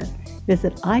desire.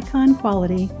 Visit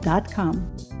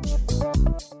iconquality.com.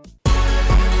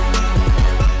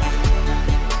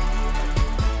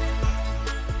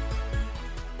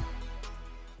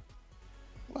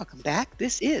 Welcome back.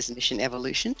 This is Mission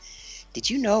Evolution.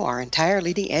 Did you know our entire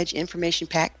Leading Edge Information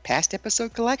Pack past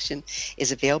episode collection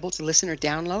is available to listen or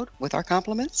download with our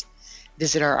compliments?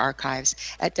 Visit our archives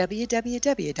at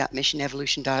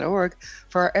www.missionevolution.org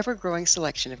for our ever-growing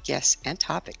selection of guests and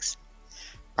topics.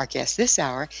 Our guest this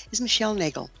hour is Michelle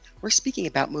Nagel. We're speaking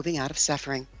about moving out of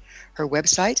suffering. Her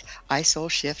website,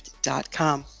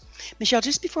 isoulshift.com. Michelle,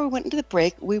 just before we went into the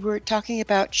break, we were talking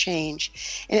about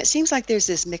change, and it seems like there's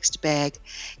this mixed bag.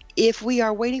 If we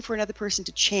are waiting for another person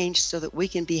to change so that we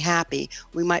can be happy,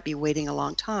 we might be waiting a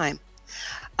long time.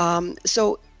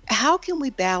 So how can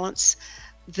we balance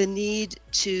the need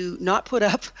to not put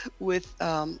up with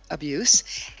abuse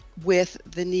with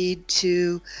the need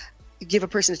to give a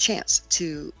person a chance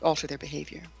to alter their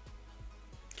behavior?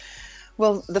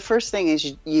 Well, the first thing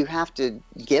is you have to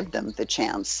give them the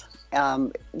chance.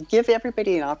 Give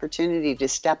everybody an opportunity to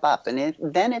step up. And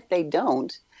if they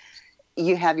don't,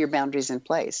 you have your boundaries in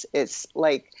place. It's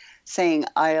like saying,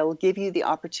 I'll give you the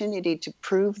opportunity to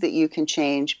prove that you can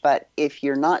change, but if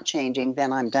you're not changing,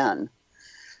 then I'm done.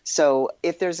 So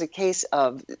if there's a case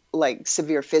of like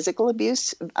severe physical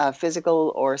abuse,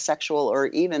 physical or sexual or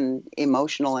even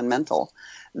emotional and mental,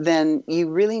 then you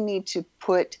really need to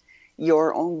put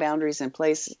your own boundaries in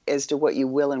place as to what you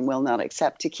will and will not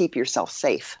accept to keep yourself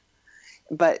safe.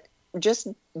 But just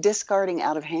discarding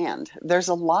out of hand, there's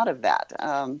a lot of that.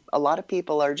 A lot of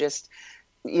people are just,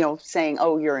 saying,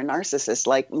 oh, you're a narcissist,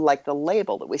 like the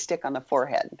label that we stick on the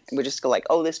forehead. We just go like,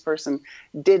 oh, this person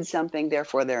did something,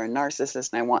 therefore they're a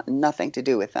narcissist and I want nothing to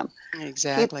do with them.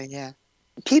 Exactly, yeah.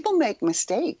 People make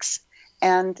mistakes,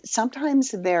 and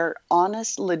sometimes they're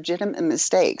honest, legitimate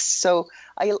mistakes. So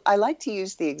I like to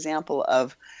use the example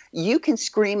of, you can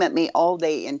scream at me all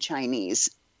day in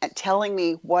Chinese telling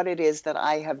me what it is that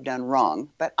I have done wrong,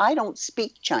 but I don't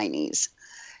speak Chinese.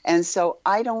 And so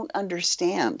I don't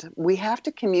understand. We have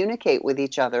to communicate with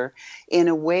each other in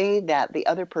a way that the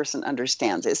other person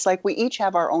understands. It's like we each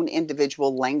have our own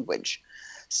individual language.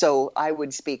 So I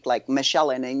would speak like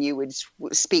Michelin and you would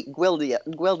speak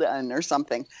Gwildan or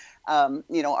something.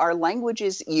 Our language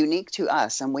is unique to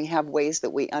us, and we have ways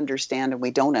that we understand and we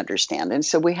don't understand. And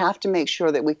so we have to make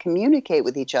sure that we communicate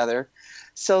with each other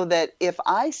so that if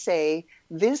I say,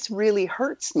 this really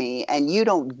hurts me and you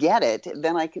don't get it,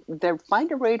 then I can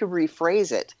find a way to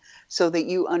rephrase it so that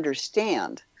you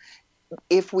understand.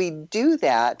 If we do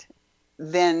that,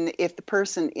 then if the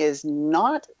person is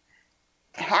not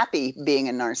happy being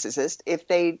a narcissist, if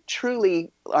they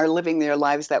truly are living their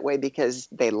lives that way because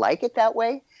they like it that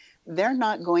way, they're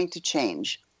not going to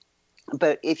change.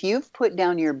 But if you've put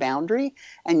down your boundary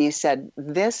and you said,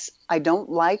 this, I don't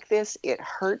like this, it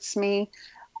hurts me,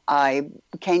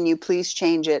 can you please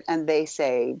change it? And they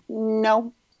say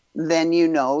no, then you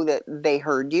know that they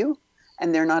heard you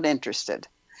and they're not interested.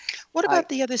 What about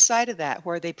the other side of that,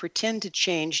 where they pretend to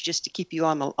change just to keep you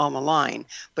on the line,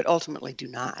 but ultimately do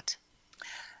not?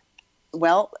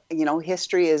 Well,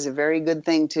 history is a very good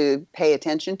thing to pay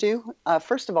attention to.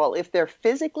 First of all, if they're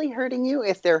physically hurting you,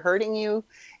 if they're hurting you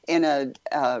in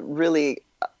a really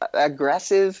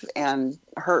aggressive and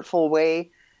hurtful way,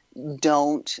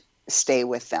 don't stay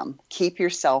with them. Keep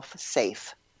yourself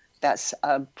safe. That's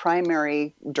a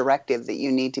primary directive that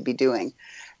you need to be doing.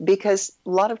 Because a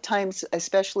lot of times,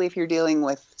 especially if you're dealing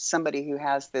with somebody who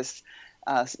has this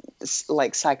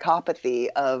like psychopathy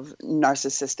of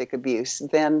narcissistic abuse,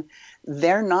 then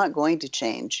they're not going to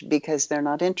change because they're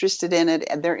not interested in it.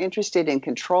 And they're interested in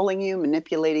controlling you,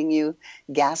 manipulating you,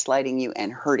 gaslighting you,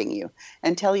 and hurting you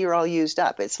until you're all used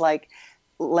up. It's like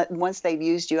once they've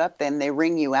used you up, then they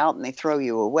wring you out and they throw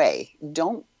you away.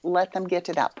 Don't let them get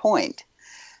to that point.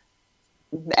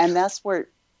 And that's where,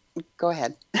 go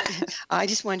ahead. I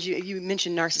just wanted you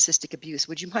mentioned narcissistic abuse.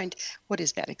 Would you mind, what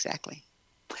is that exactly?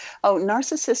 Oh,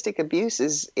 narcissistic abuse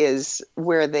is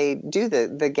where they do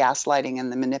the gaslighting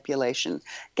and the manipulation.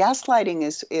 Gaslighting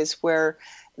is where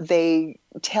they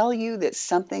tell you that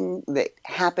something that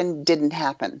happened didn't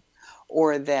happen,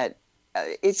 or that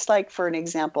it's like, for an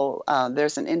example,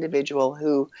 there's an individual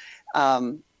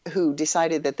who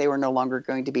decided that they were no longer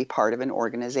going to be part of an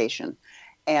organization.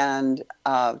 And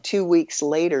 2 weeks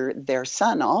later, their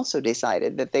son also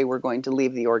decided that they were going to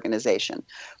leave the organization.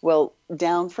 Well,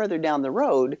 further down the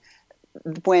road,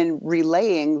 when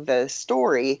relaying the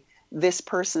story, this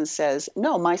person says,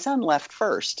 no, my son left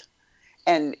first.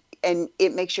 And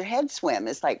it makes your head swim.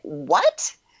 It's like,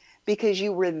 what? Because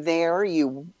you were there,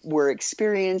 you were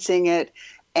experiencing it,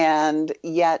 and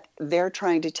yet they're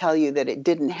trying to tell you that it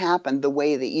didn't happen the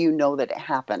way that you know that it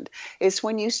happened. It's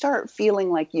when you start feeling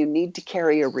like you need to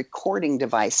carry a recording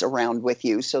device around with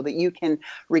you so that you can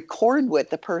record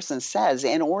what the person says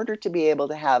in order to be able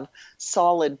to have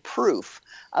solid proof.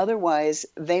 Otherwise,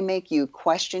 they make you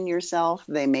question yourself.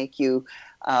 They make you,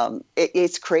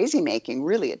 it's crazy making,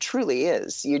 really. It truly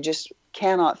is. You just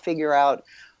cannot figure out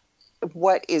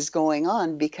what is going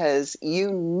on because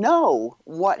you know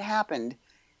what happened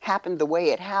the way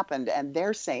it happened, and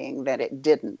they're saying that it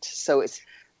didn't. So it's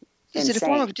Is insane. it a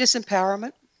form of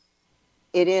disempowerment?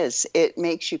 It is. It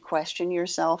makes you question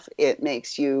yourself. It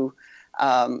makes you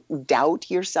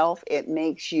doubt yourself. It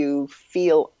makes you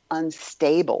feel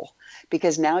unstable,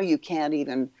 because now you can't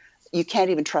even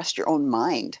trust your own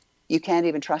mind. You can't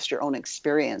even trust your own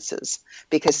experiences,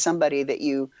 because somebody that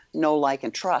you know, like,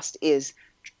 and trust is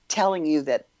telling you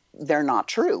that they're not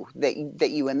true, that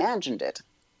you imagined it.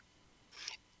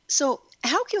 So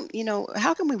how can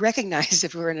we recognize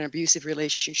if we're in an abusive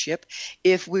relationship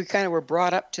if we kind of were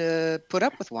brought up to put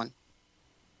up with one?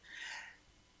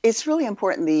 It's really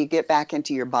important that you get back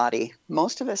into your body.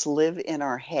 Most of us live in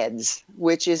our heads,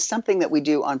 which is something that we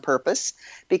do on purpose,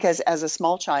 because as a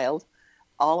small child,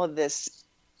 all of this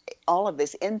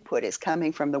input is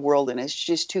coming from the world, and it's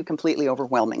just too completely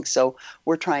overwhelming. So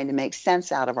we're trying to make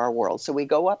sense out of our world. So we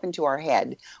go up into our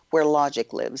head where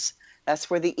logic lives. That's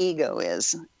where the ego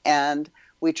is. And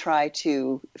we try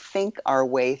to think our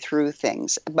way through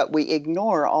things, but we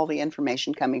ignore all the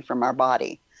information coming from our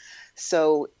body.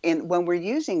 So when we're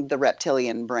using the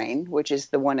reptilian brain, which is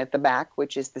the one at the back,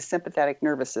 which is the sympathetic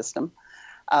nervous system,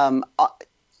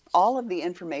 all of the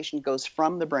information goes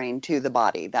from the brain to the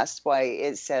body. That's why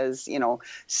it says,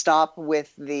 stop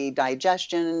with the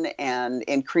digestion and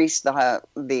increase the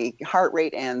heart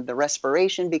rate and the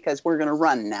respiration, because we're going to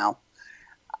run now.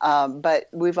 But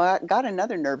we've got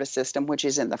another nervous system, which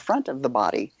is in the front of the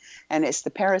body, and it's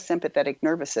the parasympathetic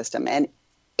nervous system. And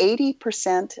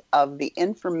 80% of the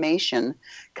information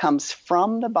comes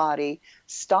from the body,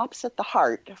 stops at the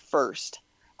heart first,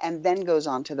 and then goes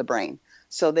on to the brain.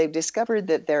 So they've discovered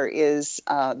that there is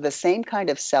the same kind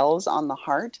of cells on the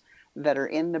heart that are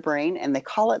in the brain, and they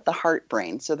call it the heart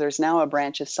brain. So there's now a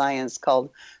branch of science called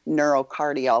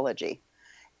neurocardiology.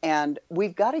 And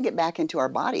we've got to get back into our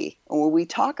body. When we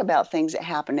talk about things that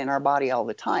happen in our body all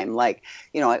the time, like,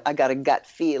 I got a gut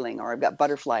feeling, or I've got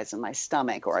butterflies in my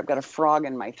stomach, or I've got a frog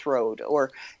in my throat,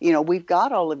 or, we've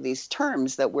got all of these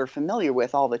terms that we're familiar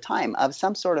with all the time of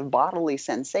some sort of bodily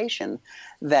sensation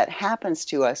that happens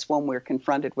to us when we're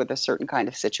confronted with a certain kind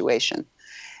of situation.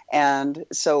 And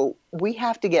so we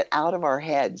have to get out of our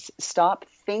heads, stop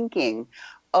thinking,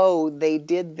 oh, they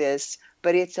did this,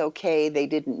 but it's okay. They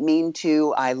didn't mean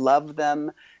to. I love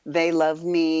them. They love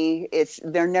me.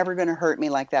 They're never going to hurt me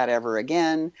like that ever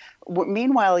again.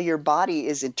 Meanwhile, your body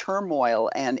is in turmoil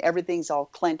and everything's all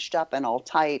clenched up and all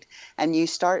tight, and you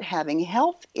start having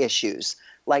health issues,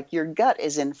 like your gut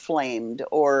is inflamed,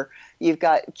 or you've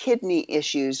got kidney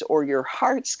issues, or your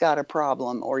heart's got a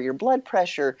problem, or your blood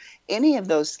pressure. Any of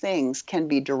those things can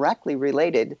be directly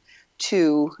related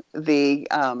to the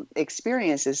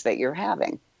experiences that you're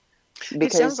having.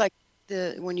 Because it sounds like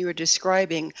when you were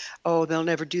describing, oh, they'll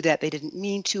never do that, they didn't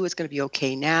mean to, it's going to be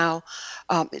okay now.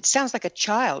 It sounds like a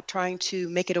child trying to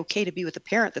make it okay to be with a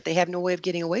parent that they have no way of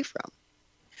getting away from.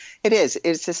 It is.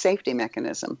 It's a safety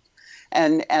mechanism.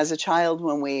 And as a child,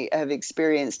 when we have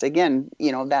experienced, again,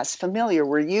 that's familiar,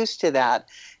 we're used to that,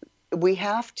 we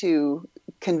have to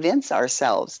convince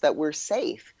ourselves that we're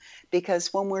safe.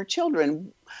 Because when we're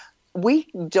children, we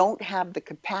don't have the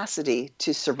capacity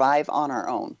to survive on our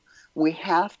own. We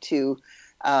have to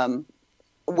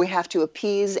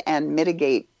appease and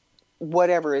mitigate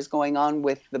whatever is going on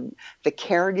with the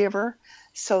caregiver,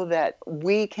 so that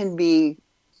we can be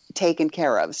taken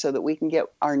care of, so that we can get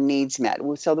our needs met,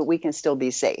 so that we can still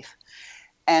be safe.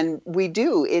 And we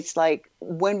do. It's like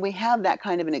when we have that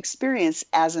kind of an experience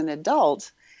as an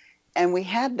adult, and we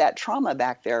had that trauma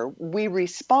back there, we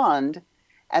respond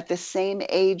at the same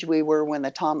age we were when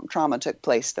the trauma took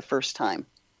place the first time.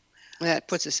 That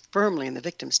puts us firmly in the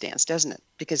victim stance, doesn't it?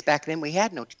 Because back then we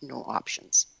had no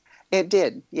options. It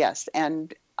did, yes.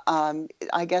 And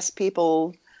I guess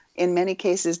people, in many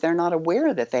cases, they're not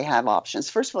aware that they have options.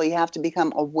 First of all, you have to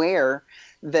become aware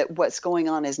that what's going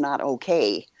on is not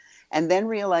okay, and then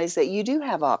realize that you do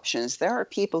have options. There are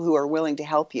people who are willing to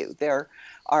help you. There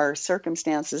are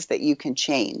circumstances that you can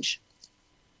change.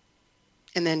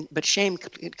 And then, but shame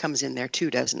comes in there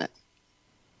too, doesn't it?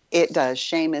 It does.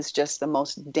 Shame is just the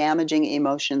most damaging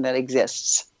emotion that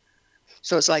exists.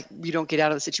 So it's like you don't get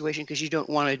out of the situation because you don't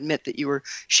want to admit that you were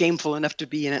shameful enough to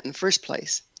be in it in the first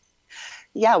place.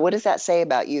 Yeah, what does that say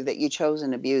about you, that you chose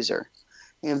an abuser?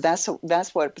 That's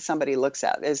what somebody looks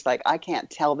at. Is like, I can't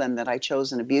tell them that I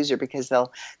chose an abuser because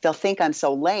they'll think I'm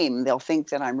so lame. They'll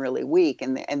think that I'm really weak,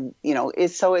 and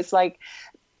it's like,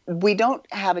 we don't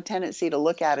have a tendency to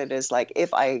look at it as like,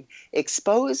 if I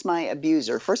expose my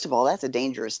abuser, first of all, that's a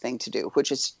dangerous thing to do,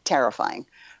 which is terrifying.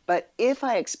 But if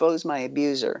I expose my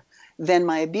abuser, then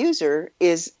my abuser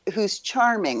who's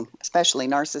charming, especially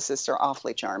narcissists are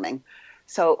awfully charming.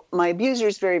 So my abuser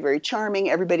is very, very charming.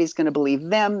 Everybody's going to believe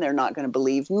them. They're not going to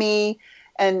believe me.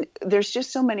 And there's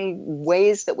just so many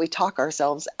ways that we talk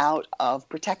ourselves out of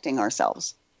protecting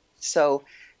ourselves. So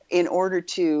in order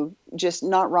to just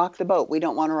not rock the boat, we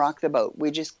don't want to rock the boat.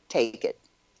 We just take it.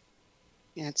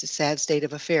 Yeah, it's a sad state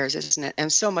of affairs, isn't it?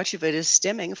 And so much of it is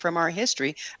stemming from our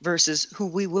history versus who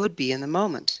we would be in the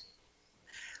moment.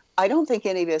 I don't think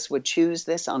any of us would choose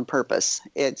this on purpose.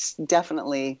 It's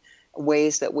definitely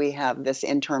ways that we have this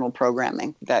internal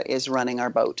programming that is running our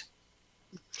boat.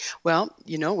 Well,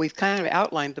 we've kind of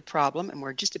outlined the problem, and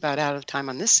we're just about out of time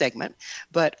on this segment.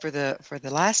 But for the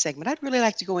last segment, I'd really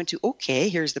like to go into, okay,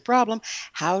 here's the problem.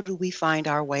 How do we find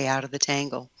our way out of the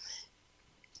tangle?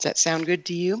 Does that sound good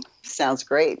to you? Sounds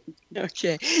great.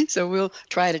 Okay, so we'll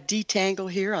try to detangle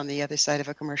here on the other side of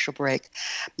a commercial break.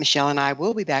 Michelle and I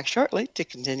will be back shortly to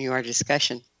continue our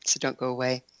discussion, so don't go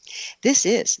away. This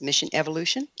is Mission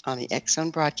Evolution on the X-Zone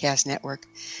Broadcast Network,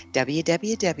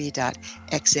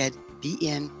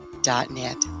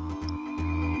 www.xzbn.net.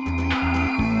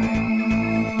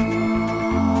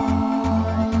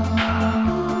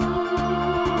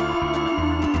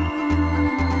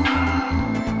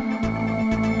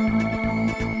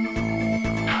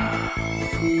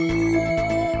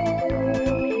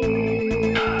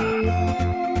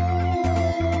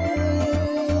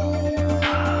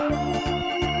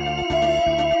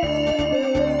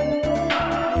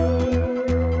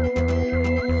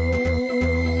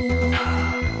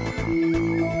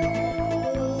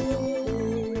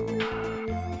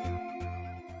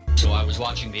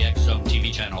 Watching the X-Zone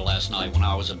TV channel last night when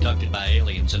I was abducted by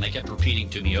aliens, and they kept repeating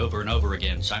to me over and over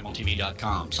again,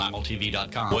 simultv.com,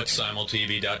 simultv.com. What's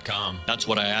simultv.com? That's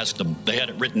what I asked them. They had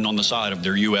it written on the side of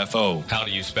their UFO. How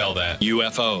do you spell that?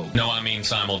 UFO. No, I mean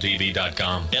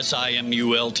simultv.com.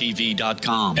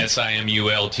 simultv.com.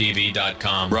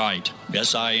 simultv.com. Right.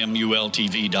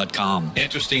 simultv.com.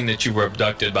 Interesting that you were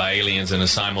abducted by aliens in a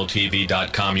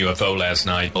simultv.com UFO last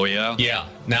night. Oh, yeah? Yeah.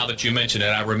 Now that you mention it,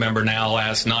 I remember now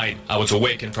last night I was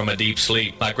awakened from a deep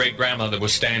sleep. My great-grandmother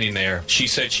was standing there. She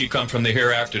said she'd come from the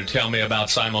hereafter to tell me about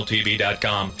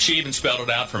simultv.com. She even spelled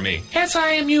it out for me.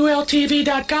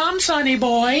 simultv.com, sonny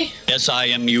boy.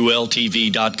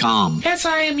 simultv.com.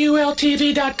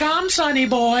 simultv.com, sonny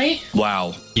boy.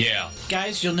 Wow. Yeah.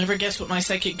 Guys, you'll never guess what my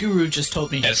psychic guru just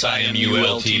told me.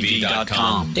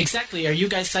 simultv.com. Exactly. Are you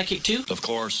guys psychic too? Of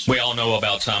course. We all know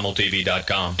about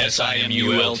simultv.com.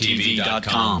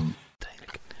 simultv.com.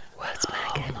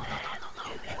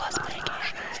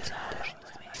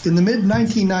 In the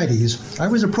mid-1990s, I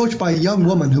was approached by a young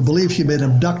woman who believed she'd been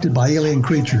abducted by alien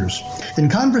creatures. In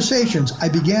conversations, I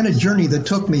began a journey that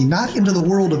took me not into the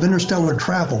world of interstellar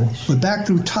travel, but back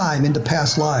through time into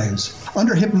past lives.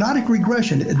 Under hypnotic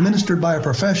regression administered by a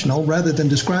professional rather than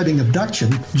describing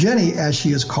abduction, Jenny, as she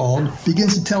is called,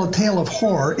 begins to tell a tale of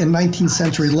horror in 19th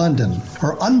century London.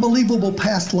 Her unbelievable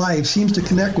past life seems to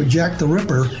connect with Jack the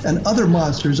Ripper and other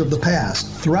monsters of the past.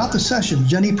 Throughout the session,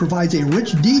 Jenny provides a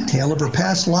rich detail of her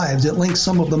past lives that links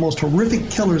some of the most horrific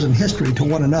killers in history to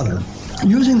one another.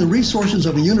 Using the resources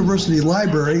of a university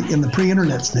library in the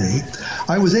pre-internet's day,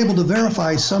 I was able to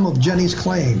verify some of Jenny's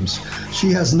claims.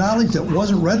 She has knowledge that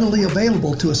wasn't readily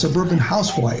available to a suburban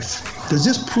housewife. Does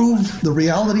this prove the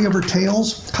reality of her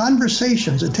tales?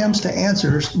 Conversations attempts to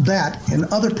answer that and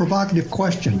other provocative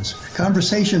questions.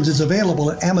 Conversations is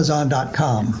available at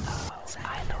Amazon.com.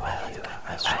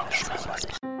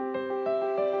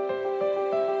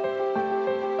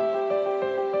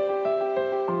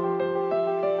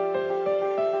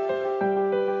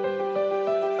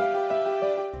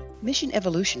 Mission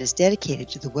Evolution is dedicated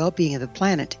to the well-being of the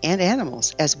planet and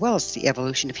animals, as well as the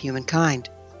evolution of humankind.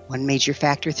 One major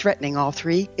factor threatening all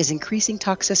three is increasing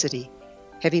toxicity.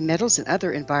 Heavy metals and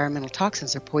other environmental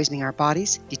toxins are poisoning our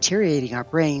bodies, deteriorating our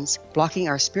brains, blocking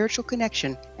our spiritual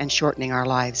connection, and shortening our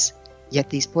lives.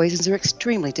 Yet these poisons are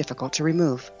extremely difficult to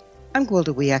remove. I'm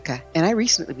Gwilda Wiyaka, and I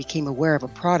recently became aware of a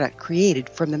product created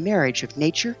from the marriage of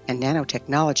nature and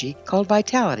nanotechnology called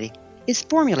Vitality. It's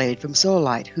formulated from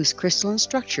zoolite, whose crystalline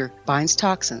structure binds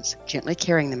toxins, gently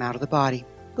carrying them out of the body.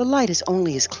 The light is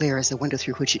only as clear as the window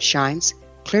through which it shines.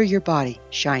 Clear your body,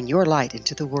 shine your light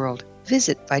into the world.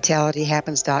 Visit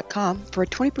vitalityhappens.com for a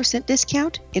 20%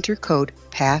 discount. Enter code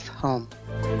PATHHOME.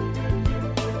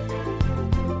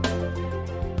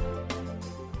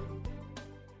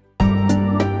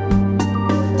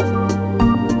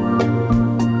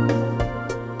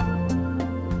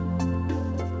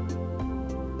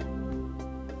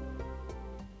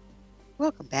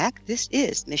 Welcome back. This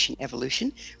is Mission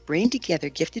Evolution, bringing together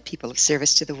gifted people of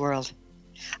service to the world.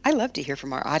 I love to hear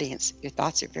from our audience. Your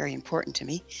thoughts are very important to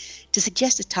me. To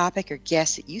suggest a topic or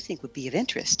guest that you think would be of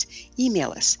interest, email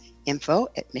us,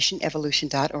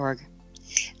 info@missionevolution.org.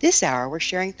 This hour, we're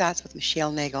sharing thoughts with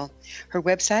Michelle Nagel. Her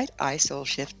website,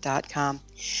 isoulshift.com.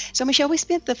 So, Michelle, we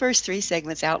spent the first 3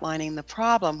 segments outlining the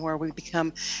problem where we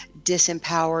become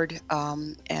disempowered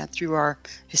and through our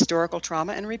historical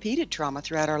trauma and repeated trauma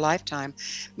throughout our lifetime,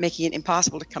 making it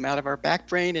impossible to come out of our back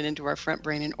brain and into our front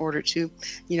brain in order to,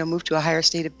 move to a higher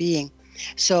state of being.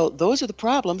 So those are the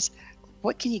problems.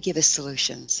 What can you give us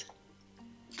solutions?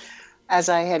 As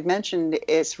I had mentioned,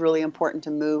 it's really important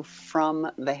to move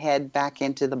from the head back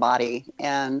into the body,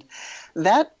 and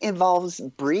that involves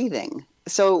breathing.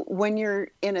 So when you're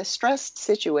in a stressed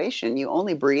situation, you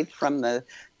only breathe from the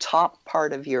top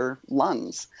part of your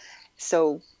lungs.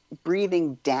 So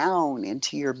breathing down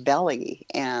into your belly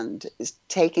and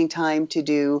taking time to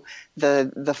do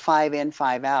the 5 in,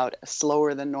 5 out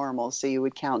slower than normal. So you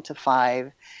would count to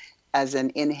 5 as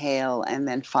an inhale and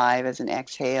then 5 as an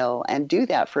exhale, and do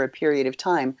that for a period of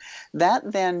time.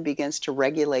 That then begins to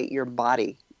regulate your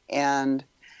body. And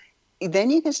then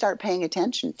you can start paying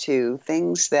attention to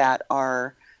things that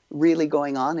are really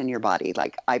going on in your body.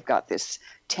 Like, I've got this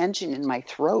tension in my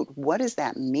throat. What does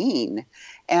that mean?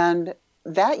 And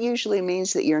that usually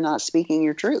means that you're not speaking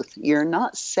your truth. You're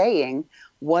not saying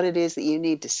what it is that you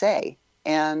need to say.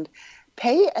 And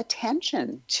pay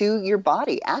attention to your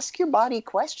body. Ask your body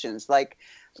questions like,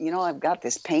 I've got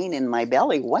this pain in my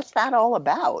belly. What's that all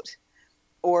about?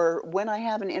 Or when I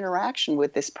have an interaction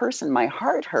with this person, my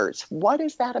heart hurts. What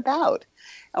is that about?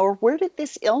 Or where did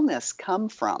this illness come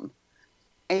from?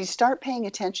 And you start paying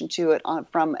attention to it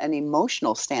from an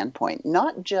emotional standpoint,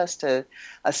 not just a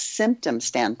symptom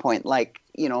standpoint, like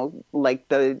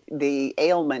the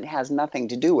ailment has nothing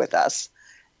to do with us,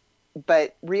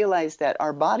 but realize that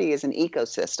our body is an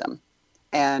ecosystem,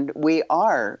 and we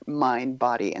are mind,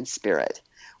 body, and spirit.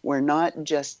 We're not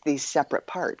just these separate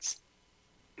parts.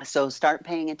 So start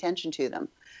paying attention to them.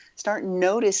 Start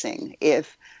noticing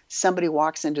if somebody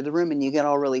walks into the room and you get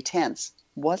all really tense.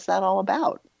 What's that all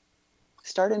about?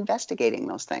 Start investigating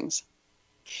those things.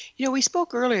 We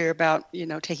spoke earlier about,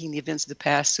 taking the events of the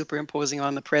past, superimposing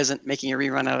on the present, making a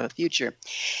rerun out of the future.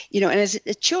 And as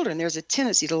children, there's a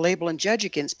tendency to label and judge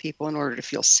against people in order to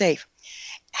feel safe.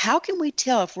 How can we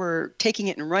tell if we're taking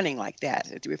it and running like that,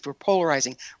 if we're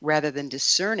polarizing rather than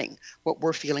discerning what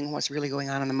we're feeling and what's really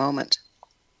going on in the moment?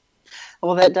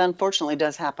 Well, that unfortunately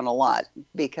does happen a lot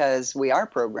because we are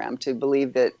programmed to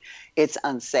believe that it's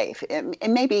unsafe. And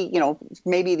maybe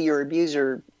your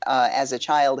abuser as a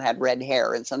child had red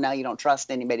hair, and so now you don't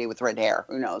trust anybody with red hair.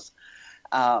 Who knows?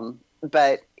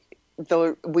 But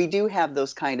though we do have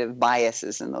those kind of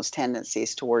biases and those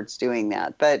tendencies towards doing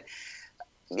that. But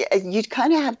you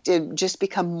kind of have to just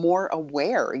become more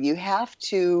aware. You have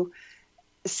to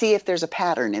see if there's a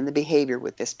pattern in the behavior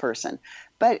with this person.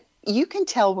 But you can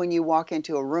tell when you walk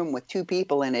into a room with 2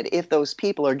 people in it if those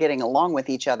people are getting along with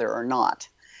each other or not.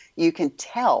 You can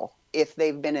tell if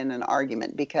they've been in an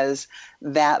argument because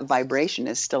that vibration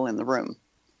is still in the room.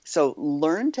 So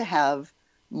learn to have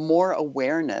more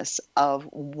awareness of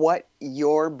what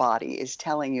your body is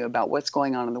telling you about what's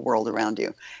going on in the world around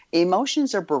you.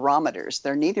 Emotions are barometers.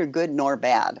 They're neither good nor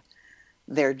bad.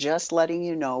 They're just letting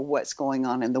you know what's going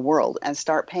on in the world, and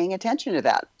start paying attention to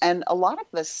that. And a lot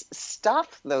of us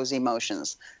stuff those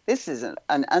emotions. This is an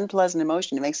unpleasant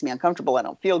emotion. It makes me uncomfortable. I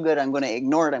don't feel good. I'm going to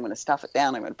ignore it. I'm going to stuff it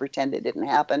down. I'm going to pretend it didn't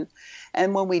happen.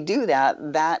 And when we do that,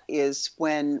 that is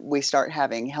when we start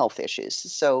having health issues.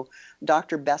 So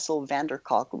Dr. Bessel van der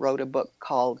Kolk wrote a book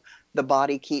called The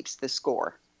Body Keeps the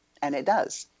Score, and it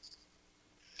does.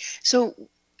 So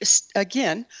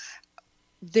again,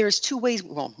 there's 2 ways,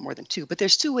 well, more than 2, but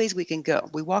there's 2 ways we can go.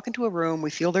 We walk into a room,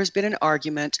 we feel there's been an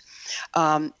argument.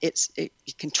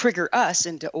 It can trigger us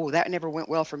into, that never went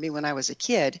well for me when I was a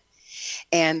kid.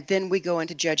 And then we go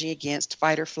into judging against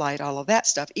fight or flight, all of that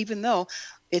stuff. Even though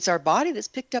it's our body that's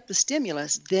picked up the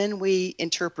stimulus, then we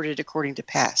interpret it according to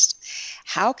past.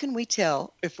 How can we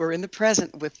tell if we're in the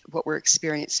present with what we're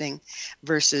experiencing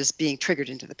versus being triggered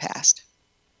into the past?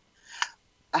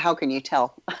 How can you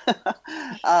tell?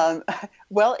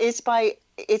 Well, it's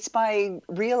by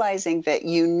realizing that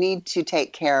you need to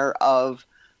take care of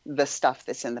the stuff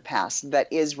that's in the past that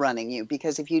is running you.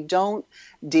 Because if you don't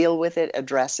deal with it,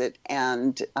 address it,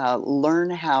 and learn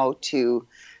how to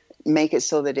make it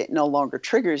so that it no longer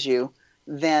triggers you,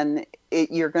 then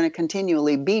you're going to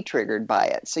continually be triggered by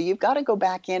it. So you've got to go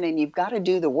back in and you've got to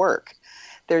do the work.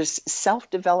 There's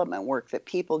self-development work that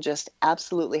people just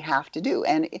absolutely have to do.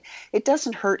 And it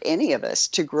doesn't hurt any of us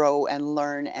to grow and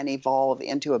learn and evolve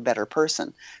into a better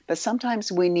person. But sometimes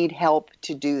we need help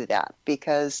to do that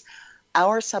because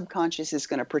our subconscious is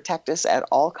going to protect us at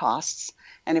all costs.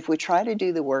 And if we try to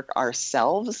do the work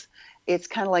ourselves it's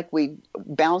kind of like we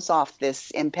bounce off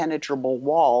this impenetrable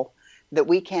wall that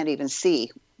we can't even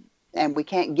see, and we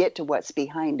can't get to what's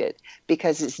behind it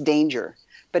because it's danger.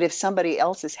 But if somebody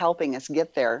else is helping us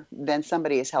get there, then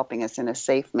somebody is helping us in a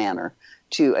safe manner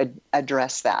to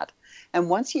address that. And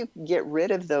once you get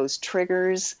rid of those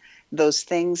triggers, those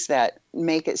things that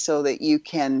make it so that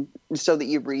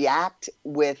you react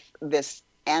with this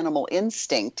animal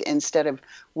instinct instead of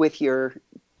with your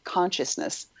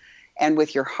consciousness and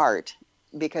with your heart,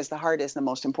 because the heart is the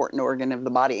most important organ of the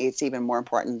body. It's even more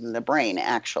important than the brain,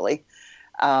 actually.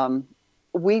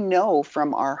 We know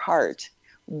from our heart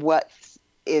what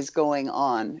is going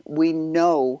on. We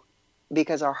know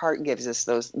because our heart gives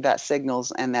us that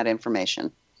signals and that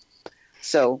information.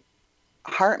 So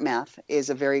heart math is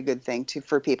a very good thing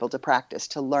for people to practice,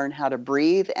 to learn how to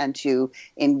breathe and to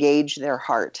engage their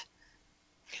heart.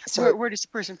 So where does the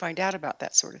person find out about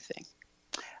that sort of thing?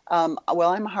 Well,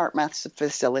 I'm a heart math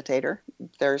facilitator.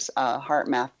 There's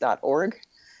heartmath.org,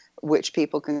 which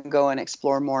people can go and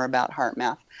explore more about heart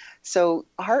math. So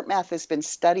heart math has been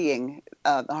studying,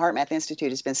 the Heart Math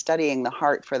Institute has been studying the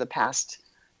heart for the past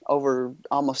over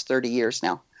almost 30 years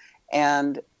now.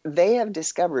 And they have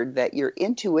discovered that your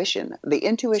intuition, the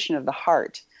intuition of the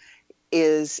heart,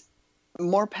 is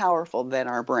more powerful than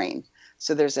our brain.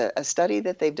 So there's a study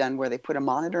that they've done where they put a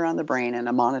monitor on the brain and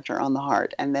a monitor on the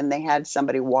heart, and then they had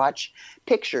somebody watch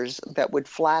pictures that would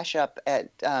flash up at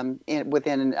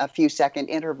within a few second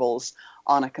intervals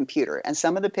on a computer. And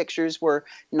some of the pictures were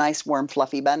nice, warm,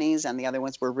 fluffy bunnies, and the other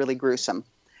ones were really gruesome.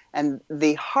 And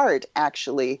the heart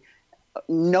actually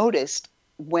noticed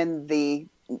when the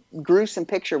gruesome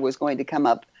picture was going to come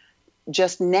up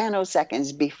just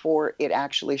nanoseconds before it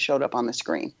actually showed up on the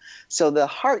screen. So the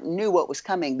heart knew what was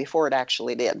coming before it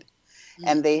actually did.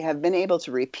 And they have been able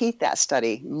to repeat that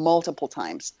study multiple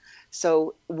times.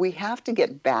 So we have to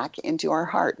get back into our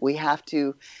heart. We have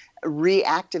to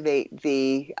reactivate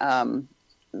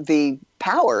the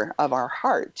power of our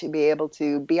heart to be able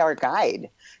to be our guide,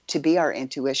 to be our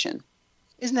intuition.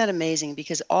 Isn't that amazing?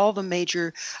 Because all the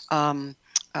major,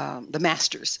 the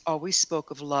masters always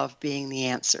spoke of love being the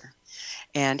answer.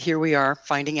 And here we are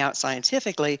finding out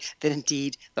scientifically that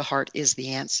indeed the heart is the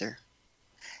answer.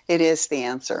 It is the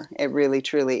answer. It really,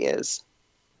 truly is.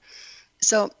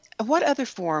 So what other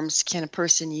forms can a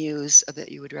person use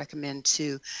that you would recommend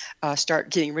to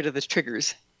start getting rid of the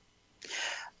triggers?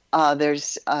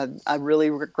 There's a really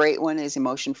great one is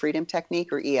emotion freedom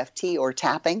technique, or EFT, or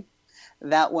tapping.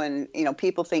 That one,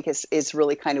 people think it's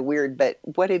really kind of weird, but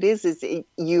what it is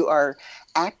you are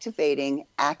activating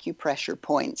acupressure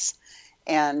points.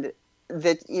 And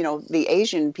the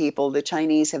Asian people, the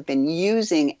Chinese, have been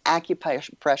using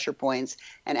acupressure points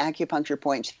and acupuncture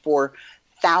points for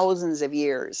thousands of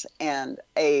years. And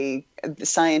the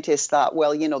scientist thought,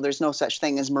 well, there's no such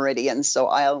thing as meridians, so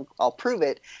I'll prove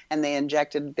it. And they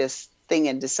injected this thing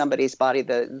into somebody's body,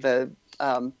 the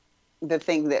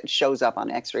thing that shows up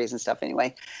on x-rays and stuff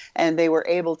anyway. And they were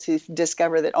able to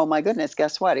discover that, oh my goodness,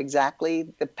 guess what? Exactly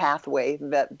the pathway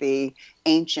that the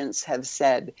ancients have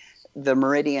said the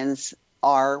meridians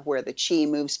are, where the chi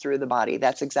moves through the body.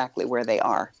 That's exactly where they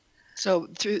are. So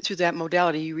through that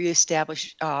modality, you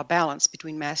reestablish balance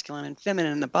between masculine and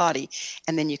feminine in the body,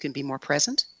 and then you can be more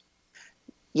present?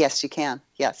 Yes, you can.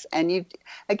 Yes. And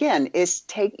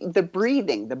take the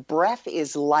breathing. The breath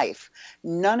is life.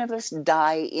 None of us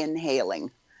die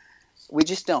inhaling. We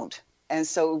just don't. And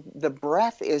so the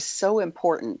breath is so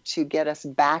important to get us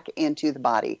back into the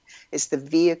body. It's the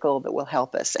vehicle that will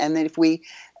help us. And then if we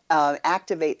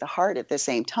activate the heart at the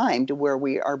same time, to where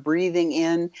we are breathing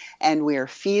in and we are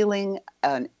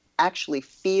actually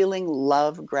feeling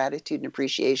love, gratitude, and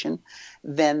appreciation,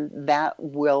 then that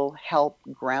will help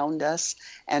ground us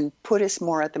and put us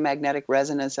more at the magnetic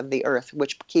resonance of the earth,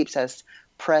 which keeps us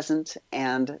present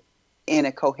and in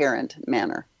a coherent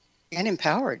manner. And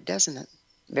empowered, doesn't it?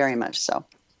 Very much so.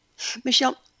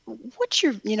 Michelle, what's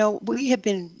your, we have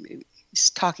been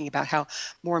talking about how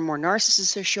more and more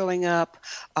narcissists are showing up,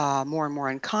 more and more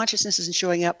unconsciousness is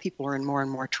showing up, people are in more and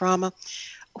more trauma.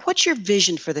 What's your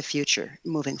vision for the future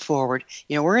moving forward?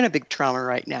 We're in a big trauma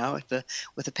right now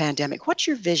with the pandemic. What's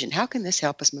your vision? How can this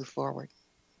help us move forward?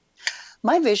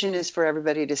 My vision is for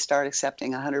everybody to start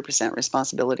accepting 100%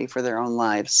 responsibility for their own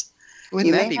lives.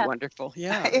 Wouldn't that be wonderful?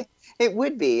 Yeah. It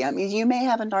would be. I mean, you may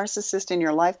have a narcissist in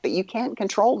your life, but you can't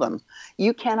control them.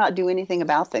 You cannot do anything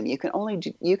about them. You can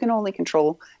only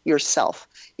control yourself.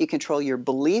 You control your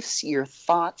beliefs, your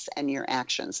thoughts, and your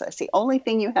actions. That's the only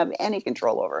thing you have any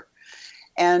control over.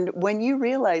 And when you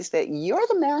realize that you're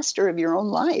the master of your own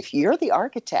life, you're the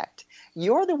architect,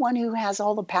 you're the one who has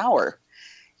all the power.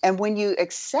 And when you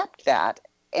accept that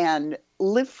and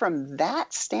live from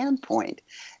that standpoint,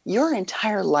 your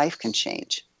entire life can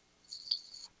change.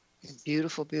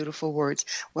 Beautiful, beautiful words.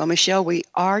 Well, Michelle, we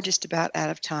are just about out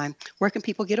of time. Where can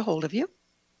people get a hold of you?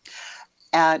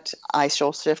 At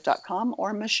isoulshift.com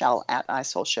or Michelle at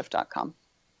isoulshift.com.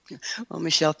 Well,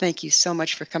 Michelle, thank you so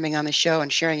much for coming on the show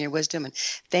and sharing your wisdom, and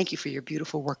thank you for your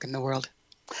beautiful work in the world.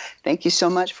 Thank you so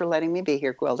much for letting me be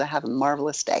here, Gwilda. Have a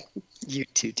marvelous day. You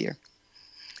too, dear.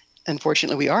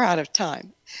 Unfortunately, we are out of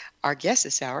time. Our guest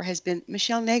this hour has been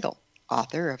Michelle Nagel,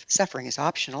 author of Suffering is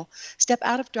Optional, Step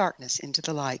Out of Darkness into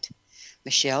the Light.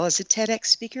 Michelle is a TEDx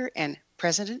speaker and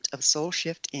president of Soul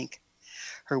Shift, Inc.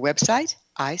 Her website,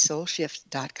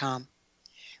 isoulshift.com.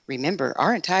 Remember,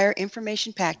 our entire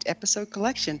information-packed episode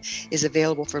collection is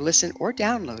available for listen or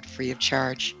download free of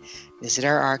charge. Visit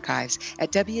our archives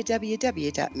at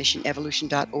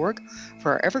www.missionevolution.org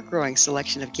for our ever-growing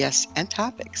selection of guests and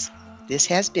topics. This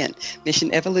has been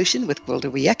Mission Evolution with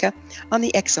Gwilda Wiyaka on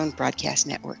the X-Zone Broadcast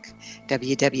Network,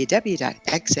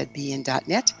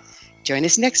 www.xzbn.net. Join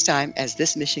us next time as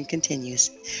this mission continues,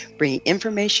 bringing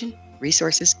information,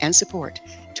 resources, and support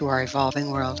to our evolving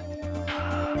world.